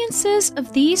audiences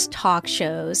of these talk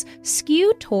shows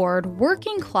skew toward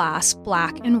working-class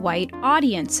black and white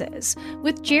audiences,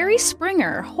 with Jerry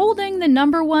Springer holding the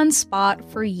 #1 spot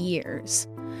for years.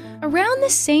 Around the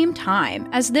same time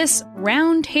as this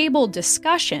roundtable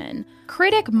discussion,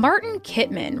 critic Martin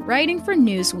Kittman, writing for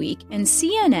Newsweek and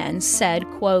CNN, said,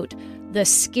 quote, "The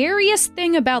scariest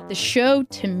thing about the show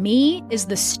to me is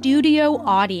the studio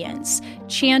audience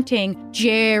chanting,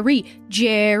 'Jerry,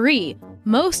 Jerry,'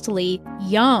 mostly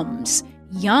yums,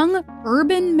 young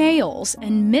urban males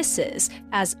and misses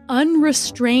as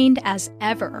unrestrained as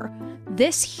ever.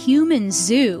 This human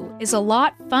zoo is a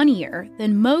lot funnier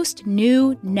than most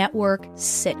new network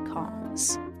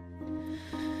sitcoms."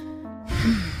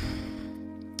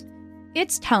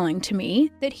 It's telling to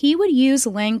me that he would use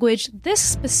language this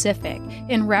specific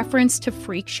in reference to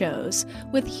freak shows,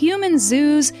 with human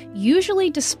zoos usually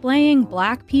displaying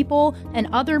black people and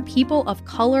other people of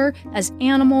color as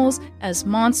animals, as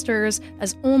monsters,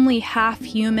 as only half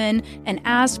human, and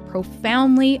as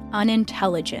profoundly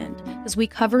unintelligent, as we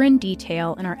cover in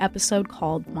detail in our episode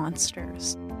called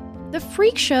Monsters. The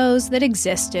freak shows that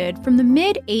existed from the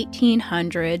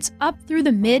mid-1800s up through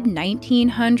the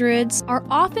mid-1900s are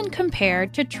often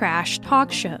compared to trash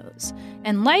talk shows,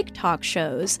 and like talk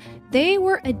shows, they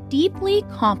were a deeply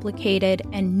complicated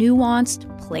and nuanced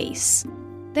place.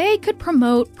 They could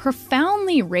promote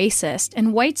profoundly racist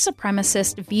and white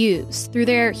supremacist views through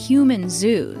their human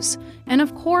zoos, and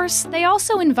of course, they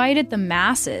also invited the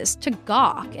masses to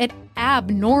gawk at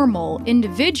abnormal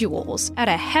individuals at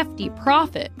a hefty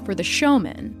profit for the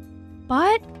showman.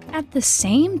 But at the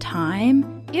same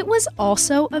time, it was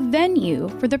also a venue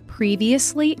for the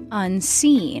previously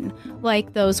unseen,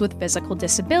 like those with physical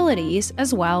disabilities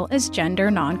as well as gender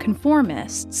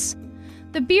nonconformists.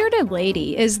 The Bearded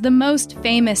Lady is the most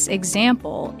famous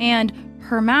example, and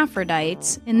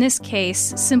hermaphrodites, in this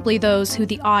case simply those who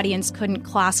the audience couldn't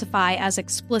classify as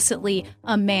explicitly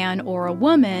a man or a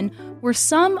woman, were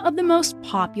some of the most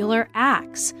popular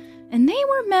acts, and they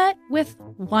were met with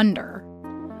wonder.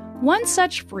 One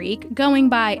such freak, going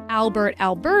by Albert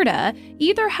Alberta,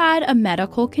 either had a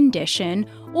medical condition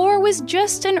or was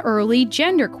just an early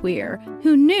genderqueer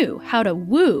who knew how to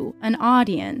woo an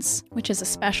audience, which is a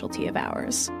specialty of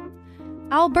ours.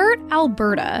 Albert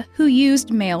Alberta, who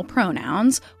used male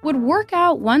pronouns, would work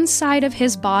out one side of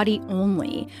his body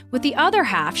only, with the other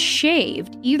half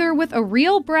shaved, either with a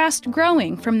real breast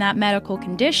growing from that medical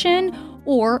condition,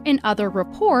 or, in other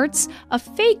reports, a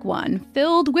fake one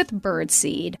filled with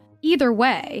birdseed. Either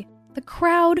way, the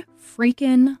crowd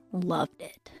freaking loved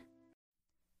it.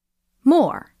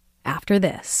 More after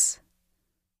this.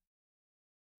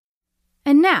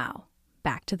 And now,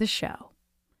 back to the show.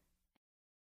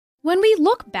 When we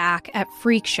look back at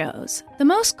freak shows, the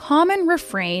most common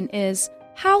refrain is,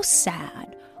 "How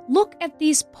sad. Look at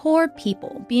these poor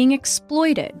people being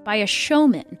exploited by a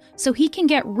showman so he can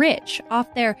get rich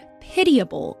off their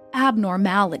pitiable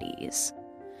abnormalities."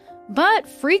 But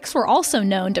freaks were also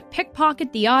known to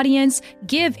pickpocket the audience,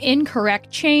 give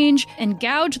incorrect change, and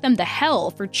gouge them to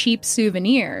hell for cheap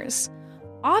souvenirs.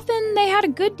 Often, they had a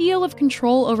good deal of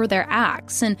control over their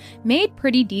acts and made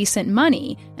pretty decent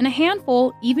money, and a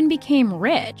handful even became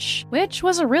rich, which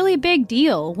was a really big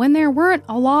deal when there weren't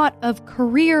a lot of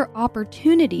career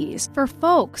opportunities for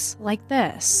folks like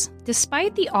this.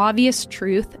 Despite the obvious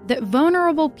truth that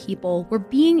vulnerable people were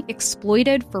being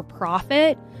exploited for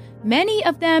profit, many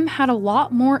of them had a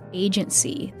lot more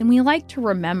agency than we like to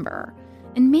remember,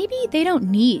 and maybe they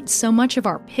don't need so much of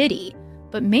our pity,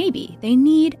 but maybe they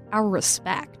need our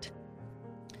respect.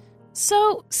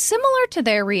 So, similar to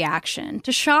their reaction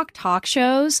to shock talk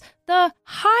shows, the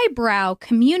highbrow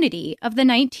community of the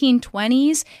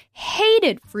 1920s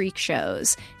hated freak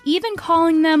shows, even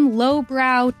calling them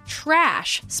lowbrow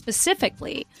trash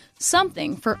specifically,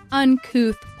 something for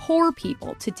uncouth poor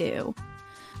people to do.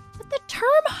 But the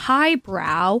term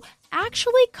highbrow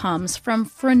actually comes from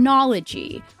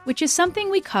phrenology, which is something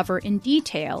we cover in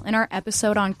detail in our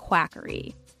episode on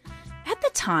quackery. At the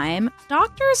the time,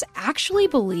 doctors actually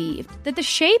believed that the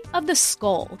shape of the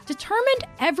skull determined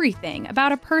everything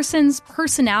about a person's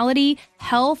personality,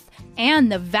 health,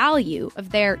 and the value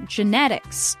of their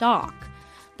genetic stock.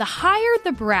 The higher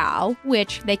the brow,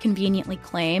 which they conveniently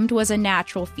claimed was a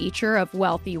natural feature of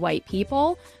wealthy white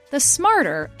people, the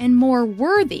smarter and more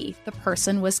worthy the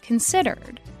person was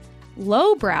considered.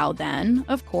 Low brow, then,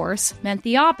 of course, meant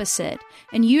the opposite,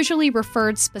 and usually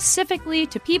referred specifically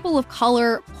to people of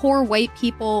color, poor white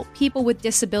people, people with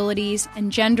disabilities,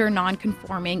 and gender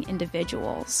nonconforming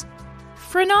individuals.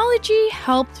 Phrenology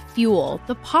helped fuel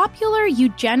the popular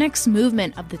eugenics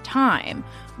movement of the time,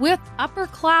 with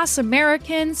upper-class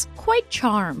Americans quite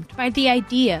charmed by the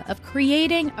idea of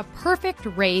creating a perfect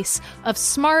race of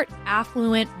smart,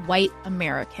 affluent white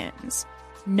Americans.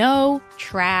 No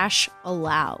trash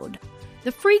allowed.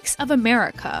 The freaks of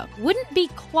America wouldn't be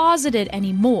closeted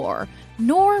anymore,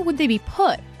 nor would they be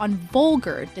put on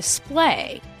vulgar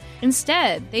display.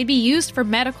 Instead, they'd be used for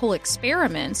medical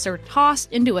experiments or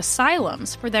tossed into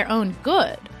asylums for their own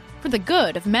good, for the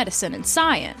good of medicine and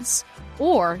science,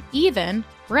 or even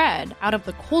bred out of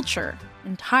the culture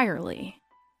entirely.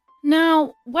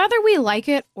 Now, whether we like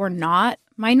it or not,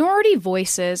 minority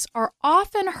voices are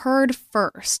often heard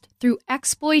first through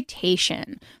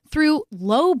exploitation, through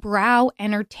lowbrow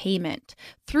entertainment,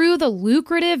 through the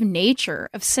lucrative nature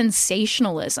of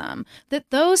sensationalism that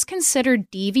those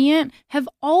considered deviant have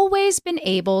always been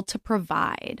able to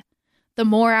provide. The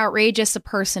more outrageous a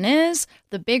person is,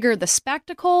 the bigger the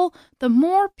spectacle, the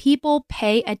more people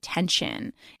pay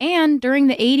attention. And during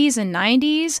the 80s and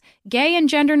 90s, gay and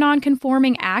gender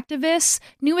nonconforming activists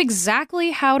knew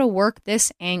exactly how to work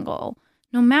this angle,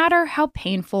 no matter how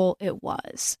painful it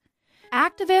was.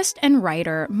 Activist and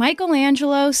writer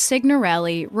Michelangelo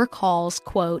Signorelli recalls,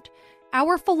 quote,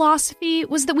 "Our philosophy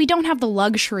was that we don't have the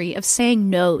luxury of saying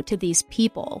no to these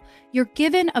people. You're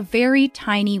given a very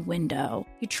tiny window.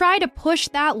 You try to push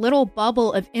that little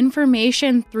bubble of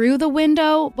information through the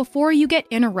window before you get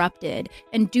interrupted,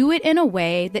 and do it in a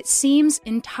way that seems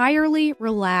entirely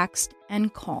relaxed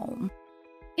and calm."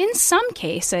 In some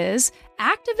cases,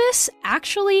 activists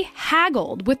actually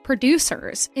haggled with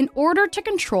producers in order to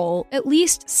control at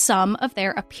least some of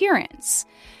their appearance.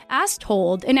 As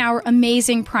told in our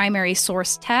amazing primary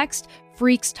source text,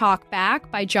 Freaks Talk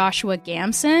Back by Joshua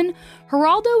Gamson,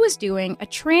 Geraldo was doing a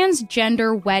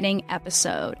transgender wedding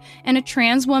episode, and a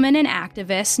trans woman and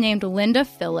activist named Linda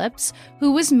Phillips,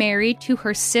 who was married to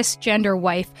her cisgender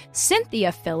wife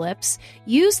Cynthia Phillips,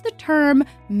 used the term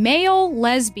male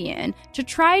lesbian to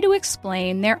try to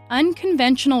explain their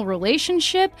unconventional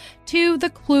relationship to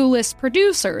the clueless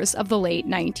producers of the late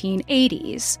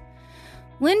 1980s.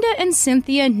 Linda and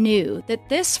Cynthia knew that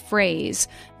this phrase,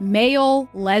 male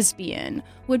lesbian,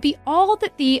 would be all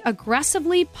that the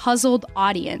aggressively puzzled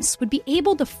audience would be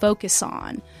able to focus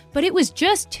on, but it was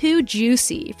just too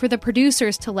juicy for the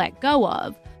producers to let go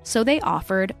of, so they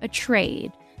offered a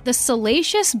trade. The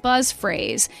salacious buzz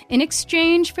phrase in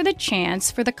exchange for the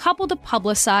chance for the couple to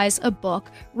publicize a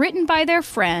book written by their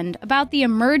friend about the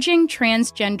emerging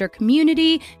transgender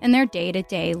community and their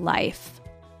day-to-day life.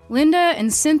 Linda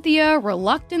and Cynthia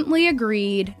reluctantly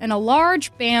agreed, and a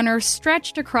large banner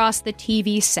stretched across the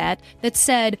TV set that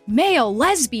said, "Male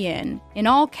lesbian," in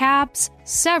all caps,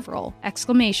 several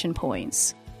exclamation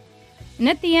points. And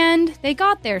at the end, they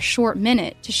got their short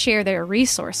minute to share their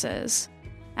resources.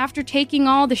 After taking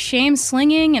all the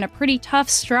shame-slinging in a pretty tough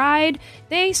stride,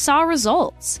 they saw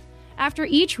results. After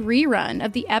each rerun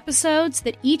of the episodes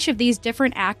that each of these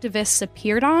different activists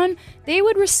appeared on, they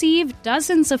would receive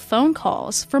dozens of phone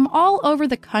calls from all over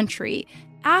the country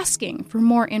asking for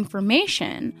more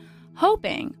information,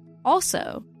 hoping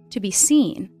also to be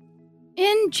seen.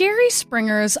 In Jerry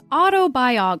Springer's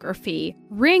autobiography,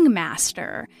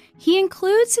 Ringmaster, he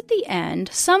includes at the end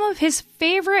some of his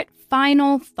favorite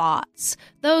final thoughts,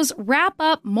 those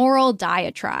wrap-up moral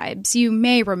diatribes you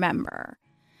may remember.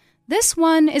 This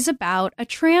one is about a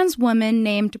trans woman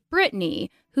named Brittany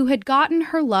who had gotten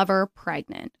her lover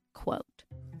pregnant. Quote,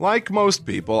 "Like most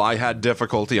people, I had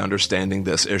difficulty understanding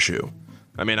this issue.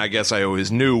 I mean, I guess I always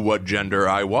knew what gender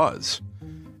I was.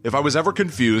 If I was ever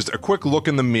confused, a quick look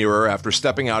in the mirror after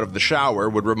stepping out of the shower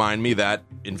would remind me that,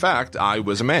 in fact, I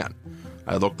was a man.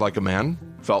 I looked like a man,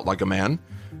 felt like a man,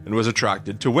 and was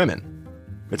attracted to women.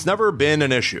 It's never been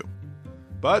an issue.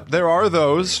 But there are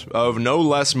those, of no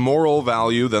less moral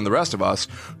value than the rest of us,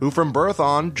 who from birth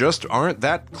on just aren't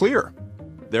that clear.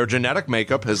 Their genetic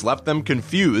makeup has left them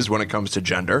confused when it comes to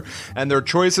gender, and their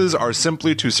choices are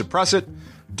simply to suppress it,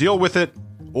 deal with it,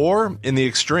 or, in the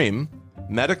extreme,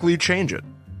 medically change it."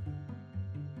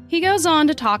 He goes on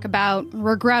to talk about,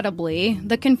 regrettably,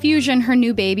 the confusion her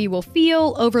new baby will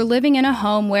feel over living in a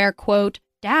home where, quote,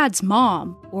 Dad's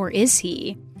mom, or is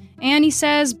he? And he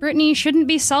says Britney shouldn't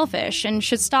be selfish and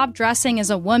should stop dressing as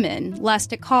a woman,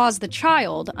 lest it cause the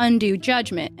child undue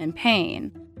judgment and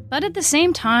pain. But at the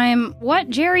same time, what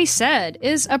Jerry said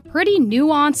is a pretty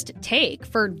nuanced take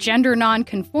for gender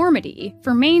nonconformity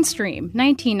for mainstream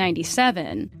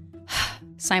 1997.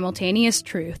 Simultaneous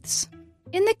truths.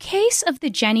 In the case of the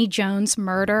Jenny Jones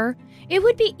murder, it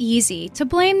would be easy to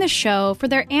blame the show for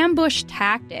their ambush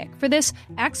tactic, for this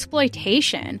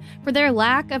exploitation, for their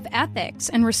lack of ethics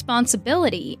and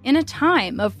responsibility in a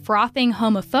time of frothing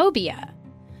homophobia.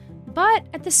 But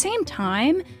at the same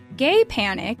time, gay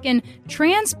panic and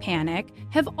trans panic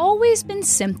have always been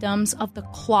symptoms of the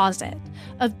closet,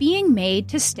 of being made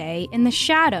to stay in the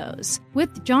shadows,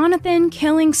 with Jonathan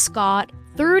killing Scott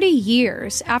 30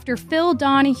 years after Phil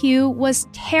Donahue was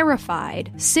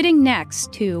terrified sitting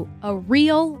next to a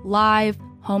real, live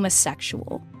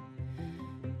homosexual.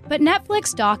 But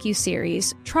Netflix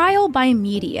docuseries Trial by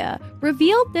Media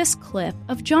revealed this clip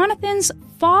of Jonathan's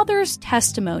father's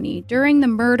testimony during the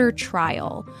murder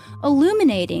trial,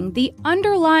 illuminating the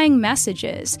underlying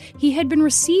messages he had been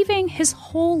receiving his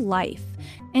whole life,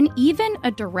 and even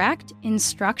a direct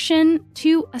instruction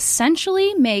to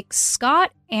essentially make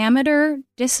Scott Amateur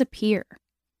disappear.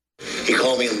 He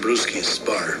called me in Brewski's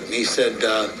bar, and he said,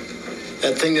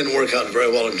 that thing didn't work out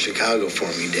very well in Chicago for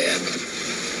me, Dad.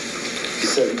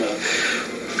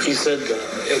 He said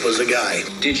it was a guy.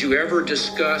 Did you ever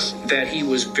discuss that he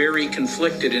was very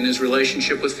conflicted in his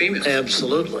relationship with females?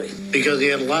 Absolutely, because he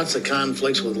had lots of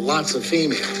conflicts with lots of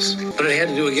females. But it had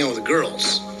to do again with the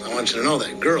girls. I want you to know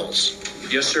that, girls.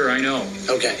 Yes, sir, I know.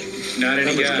 Okay. Not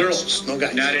any Remember, guys. Girls, no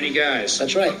guys. Not any guys.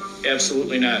 That's right.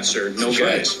 Absolutely not, sir. No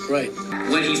That's guys. Right.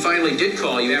 When he finally did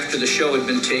call you after the show had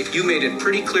been taped, you made it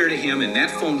pretty clear to him in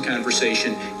that phone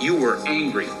conversation you were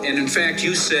angry. And in fact,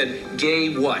 you said,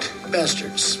 gay what?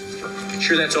 Bastards.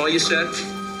 Sure that's all you said?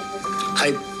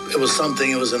 It was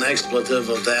something, it was an expletive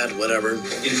of that, whatever.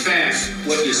 In fact,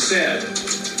 what you said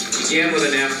began with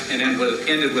an F and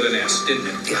ended with an S, didn't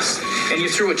it? Yes. And you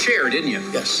threw a chair, didn't you?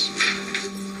 Yes.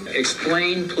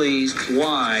 Explain, please,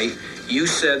 why you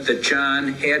said that John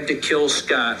had to kill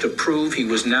Scott to prove he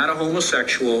was not a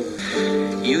homosexual.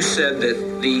 You said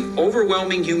that the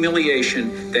overwhelming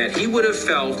humiliation that he would have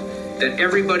felt that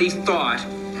everybody thought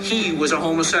he was a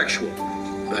homosexual.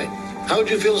 Right. How would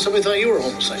you feel if somebody thought you were a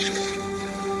homosexual?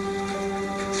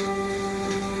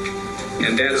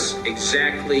 And that's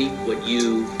exactly what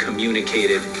you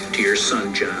communicated to your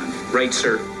son, John. Right,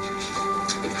 sir?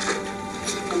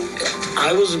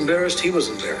 I was embarrassed, he was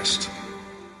embarrassed.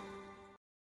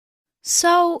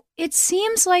 So it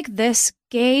seems like this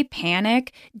gay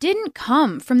panic didn't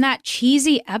come from that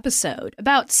cheesy episode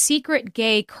about secret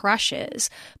gay crushes,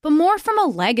 but more from a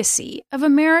legacy of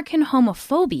American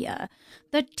homophobia,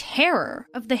 the terror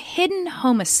of the hidden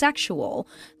homosexual,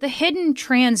 the hidden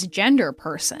transgender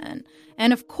person,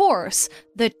 and of course,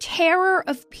 the terror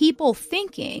of people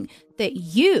thinking that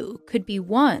you could be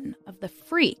one of the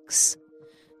freaks.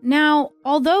 Now,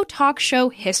 although talk show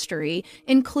history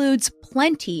includes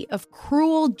plenty of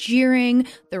cruel jeering,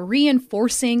 the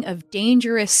reinforcing of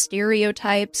dangerous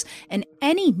stereotypes, and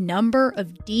any number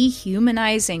of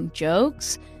dehumanizing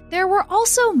jokes, there were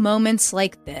also moments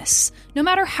like this, no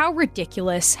matter how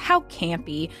ridiculous, how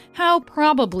campy, how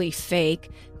probably fake,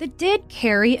 that did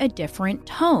carry a different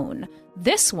tone.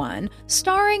 This one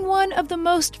starring one of the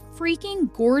most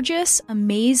freaking gorgeous,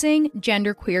 amazing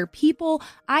genderqueer people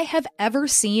I have ever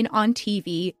seen on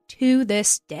TV to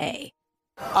this day.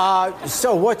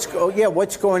 So what's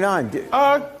going on?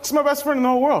 It's my best friend in the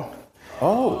whole world.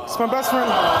 Oh. It's my best friend.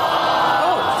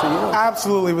 Oh, so you know.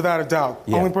 Absolutely, without a doubt.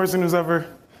 Yeah. Only person who's ever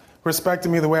respected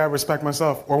me the way I respect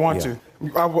myself, or want to.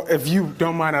 If you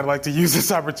don't mind, I'd like to use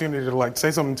this opportunity to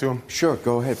say something to him. Sure,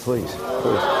 go ahead, please.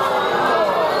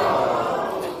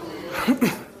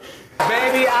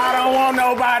 Baby, I don't want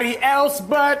nobody else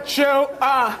but you.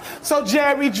 So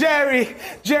Jerry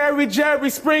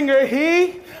Springer,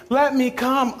 he let me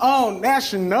come on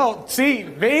national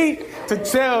TV to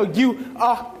tell you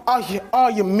all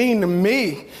you mean to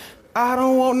me. I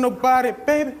don't want nobody,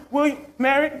 baby, will you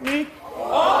marry me?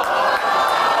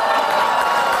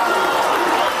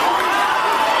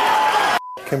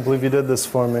 Can't believe you did this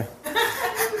for me.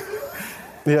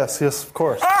 Yes, of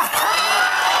course.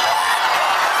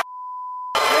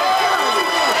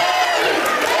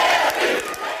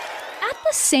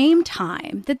 Same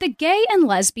time that the Gay and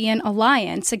Lesbian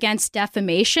Alliance Against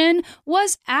Defamation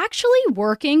was actually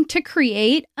working to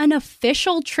create an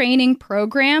official training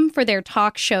program for their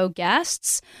talk show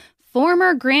guests,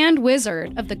 Former Grand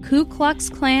Wizard of the Ku Klux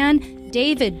Klan,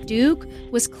 David Duke,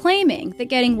 was claiming that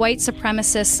getting white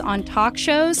supremacists on talk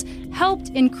shows helped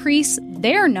increase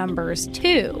their numbers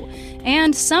too.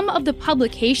 And some of the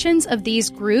publications of these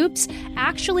groups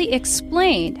actually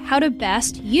explained how to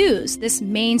best use this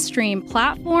mainstream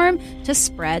platform to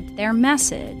spread their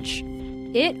message.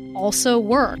 It also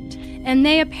worked, and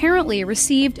they apparently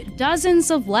received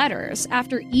dozens of letters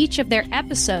after each of their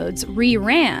episodes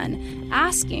reran,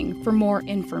 asking for more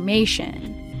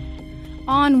information.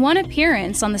 On one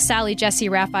appearance on the Sally Jessy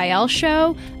Raphael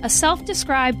show, a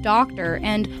self-described doctor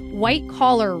and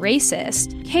white-collar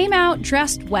racist came out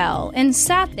dressed well and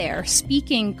sat there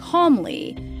speaking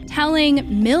calmly,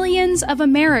 telling millions of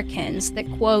Americans that,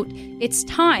 quote, it's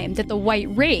time that the white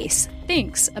race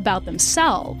thinks about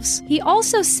themselves. He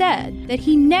also said that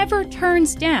he never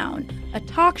turns down a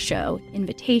talk show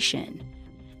invitation.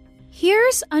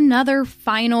 Here's another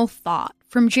final thought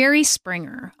from Jerry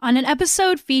Springer on an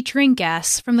episode featuring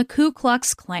guests from the Ku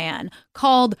Klux Klan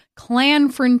called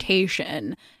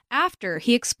Klanfrontation, after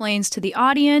he explains to the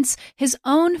audience his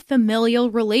own familial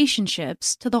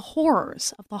relationships to the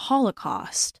horrors of the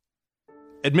Holocaust.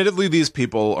 Admittedly, these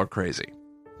people are crazy.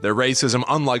 Their racism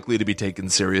unlikely to be taken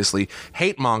seriously,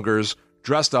 hate mongers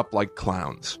dressed up like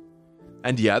clowns.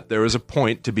 And yet, there is a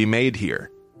point to be made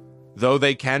here. Though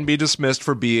they can be dismissed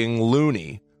for being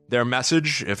loony, their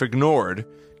message, if ignored,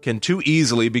 can too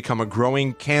easily become a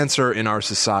growing cancer in our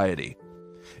society.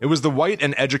 It was the white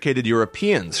and educated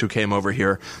Europeans who came over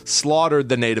here, slaughtered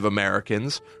the Native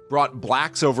Americans, brought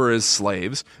blacks over as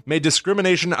slaves, made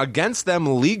discrimination against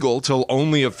them legal till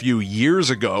only a few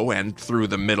years ago and through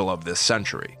the middle of this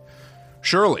century.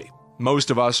 Surely,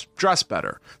 most of us dress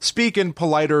better, speak in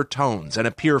politer tones, and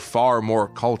appear far more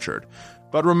cultured.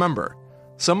 But remember,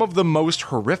 some of the most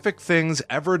horrific things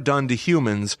ever done to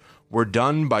humans were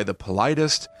done by the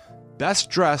politest,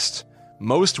 best-dressed,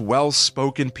 most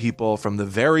well-spoken people from the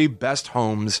very best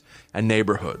homes and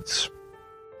neighborhoods.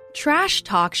 Trash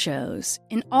talk shows,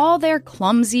 in all their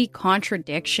clumsy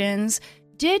contradictions,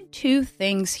 did two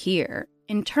things here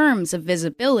in terms of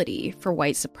visibility for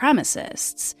white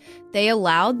supremacists. They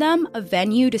allowed them a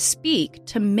venue to speak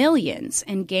to millions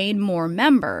and gain more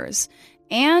members,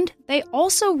 and they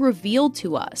also revealed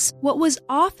to us what was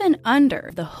often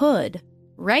under the hood.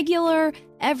 Regular,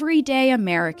 everyday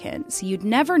Americans you'd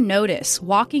never notice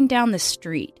walking down the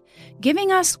street,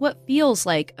 giving us what feels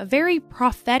like a very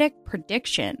prophetic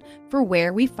prediction for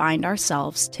where we find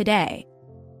ourselves today.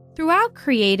 Throughout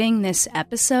creating this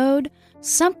episode,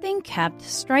 something kept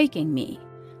striking me.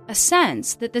 A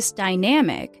sense that this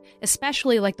dynamic,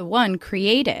 especially like the one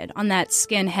created on that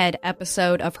skinhead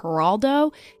episode of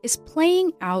Geraldo, is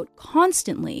playing out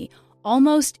constantly,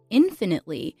 almost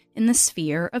infinitely, in the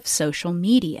sphere of social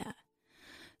media.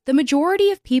 The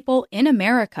majority of people in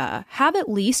America have at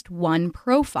least one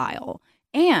profile,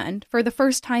 and for the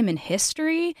first time in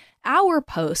history, our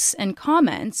posts and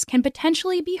comments can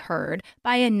potentially be heard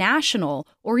by a national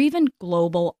or even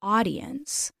global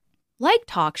audience. Like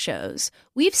talk shows,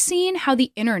 we've seen how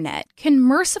the internet can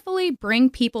mercifully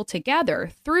bring people together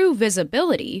through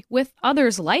visibility with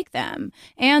others like them,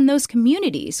 and those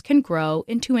communities can grow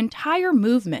into entire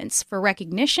movements for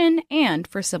recognition and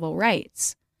for civil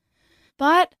rights.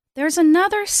 But there's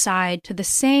another side to the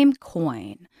same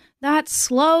coin, that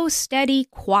slow, steady,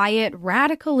 quiet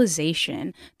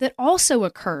radicalization that also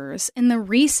occurs in the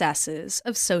recesses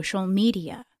of social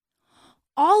media.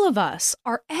 All of us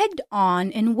are egged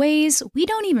on in ways we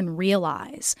don't even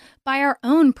realize by our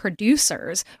own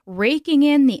producers raking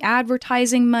in the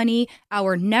advertising money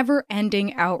our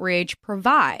never-ending outrage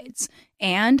provides.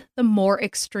 And the more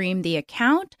extreme the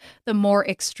account, the more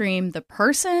extreme the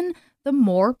person, the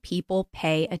more people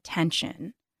pay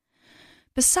attention.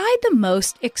 Beside the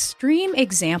most extreme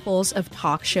examples of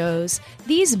talk shows,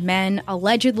 these men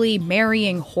allegedly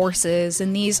marrying horses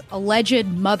and these alleged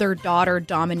mother-daughter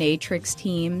dominatrix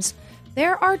teams,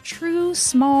 there are true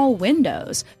small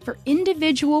windows for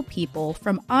individual people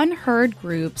from unheard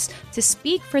groups to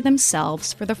speak for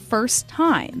themselves for the first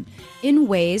time in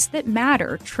ways that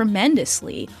matter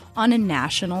tremendously on a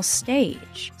national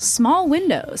stage. Small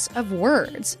windows of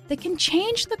words that can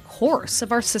change the course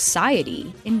of our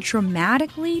society in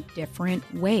dramatically different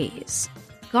ways.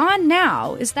 Gone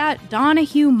now is that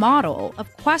Donahue model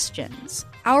of questions.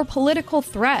 Our political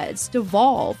threads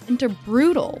devolve into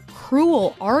brutal,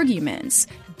 cruel arguments,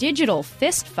 digital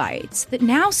fistfights that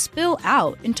now spill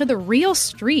out into the real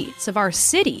streets of our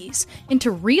cities, into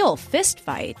real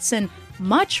fistfights, and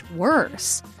much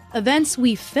worse, events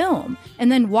we film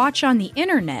and then watch on the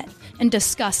internet and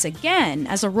discuss again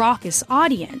as a raucous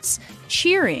audience,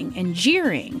 cheering and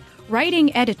jeering,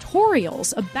 writing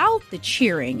editorials about the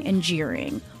cheering and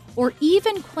jeering, or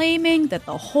even claiming that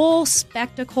the whole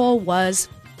spectacle was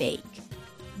fake.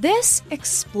 This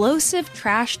explosive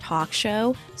trash talk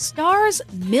show stars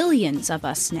millions of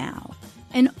us now,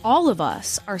 and all of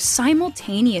us are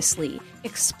simultaneously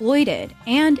exploited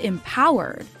and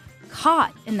empowered,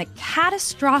 caught in the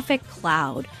catastrophic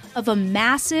cloud of a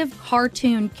massive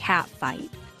cartoon catfight.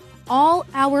 All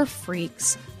our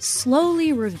freaks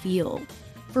slowly revealed,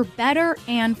 for better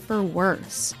and for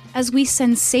worse, as we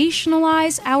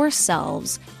sensationalize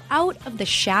ourselves out of the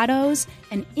shadows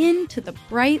and into the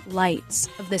bright lights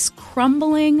of this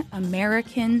crumbling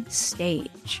American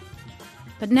stage.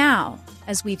 But now,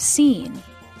 as we've seen,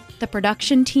 the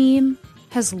production team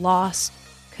has lost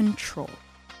control.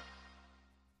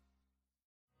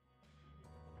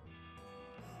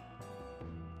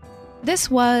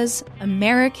 This was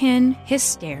American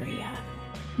Hysteria.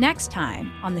 Next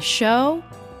time on the show,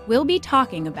 we'll be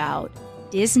talking about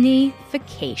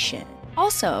Disney-fication.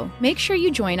 Also, make sure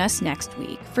you join us next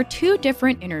week for 2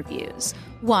 different interviews.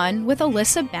 One with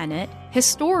Alyssa Bennett,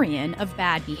 historian of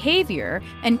bad behavior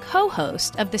and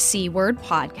co-host of the C Word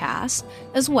podcast,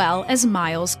 as well as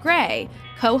Miles Gray,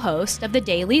 co-host of the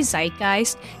Daily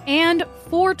Zeitgeist and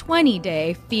 420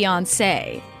 Day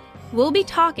Fiancé. We'll be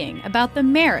talking about the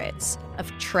merits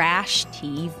of trash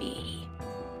TV.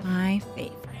 My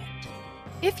favorite.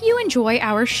 If you enjoy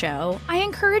our show, I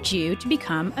encourage you to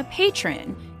become a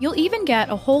patron. You'll even get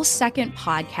a whole second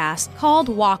podcast called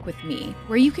Walk With Me,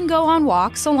 where you can go on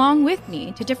walks along with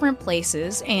me to different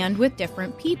places and with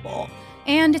different people.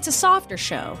 And it's a softer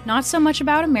show, not so much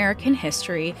about American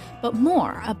history, but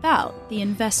more about the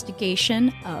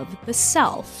investigation of the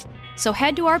self. So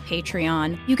head to our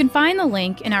Patreon. You can find the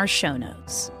link in our show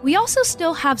notes. We also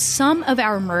still have some of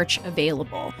our merch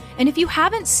available. And if you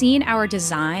haven't seen our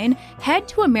design, head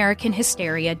to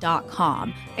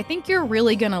AmericanHysteria.com. I think you're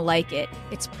really gonna like it.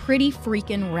 It's pretty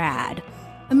freaking rad.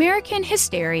 American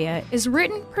Hysteria is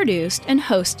written, produced, and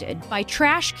hosted by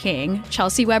Trash King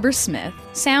Chelsea Weber Smith,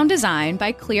 sound design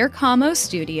by Clear Como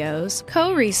Studios,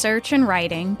 co-research and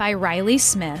writing by Riley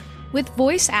Smith, with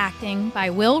voice acting by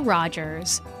Will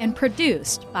Rogers, and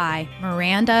produced by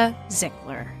Miranda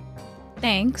Zickler.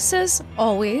 Thanks, as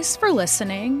always, for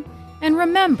listening, and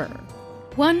remember,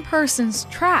 one person's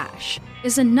trash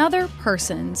is another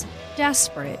person's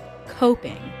desperate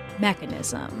coping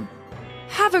mechanism.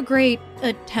 Have a great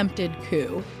attempted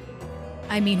coup.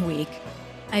 I mean week.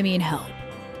 I mean help.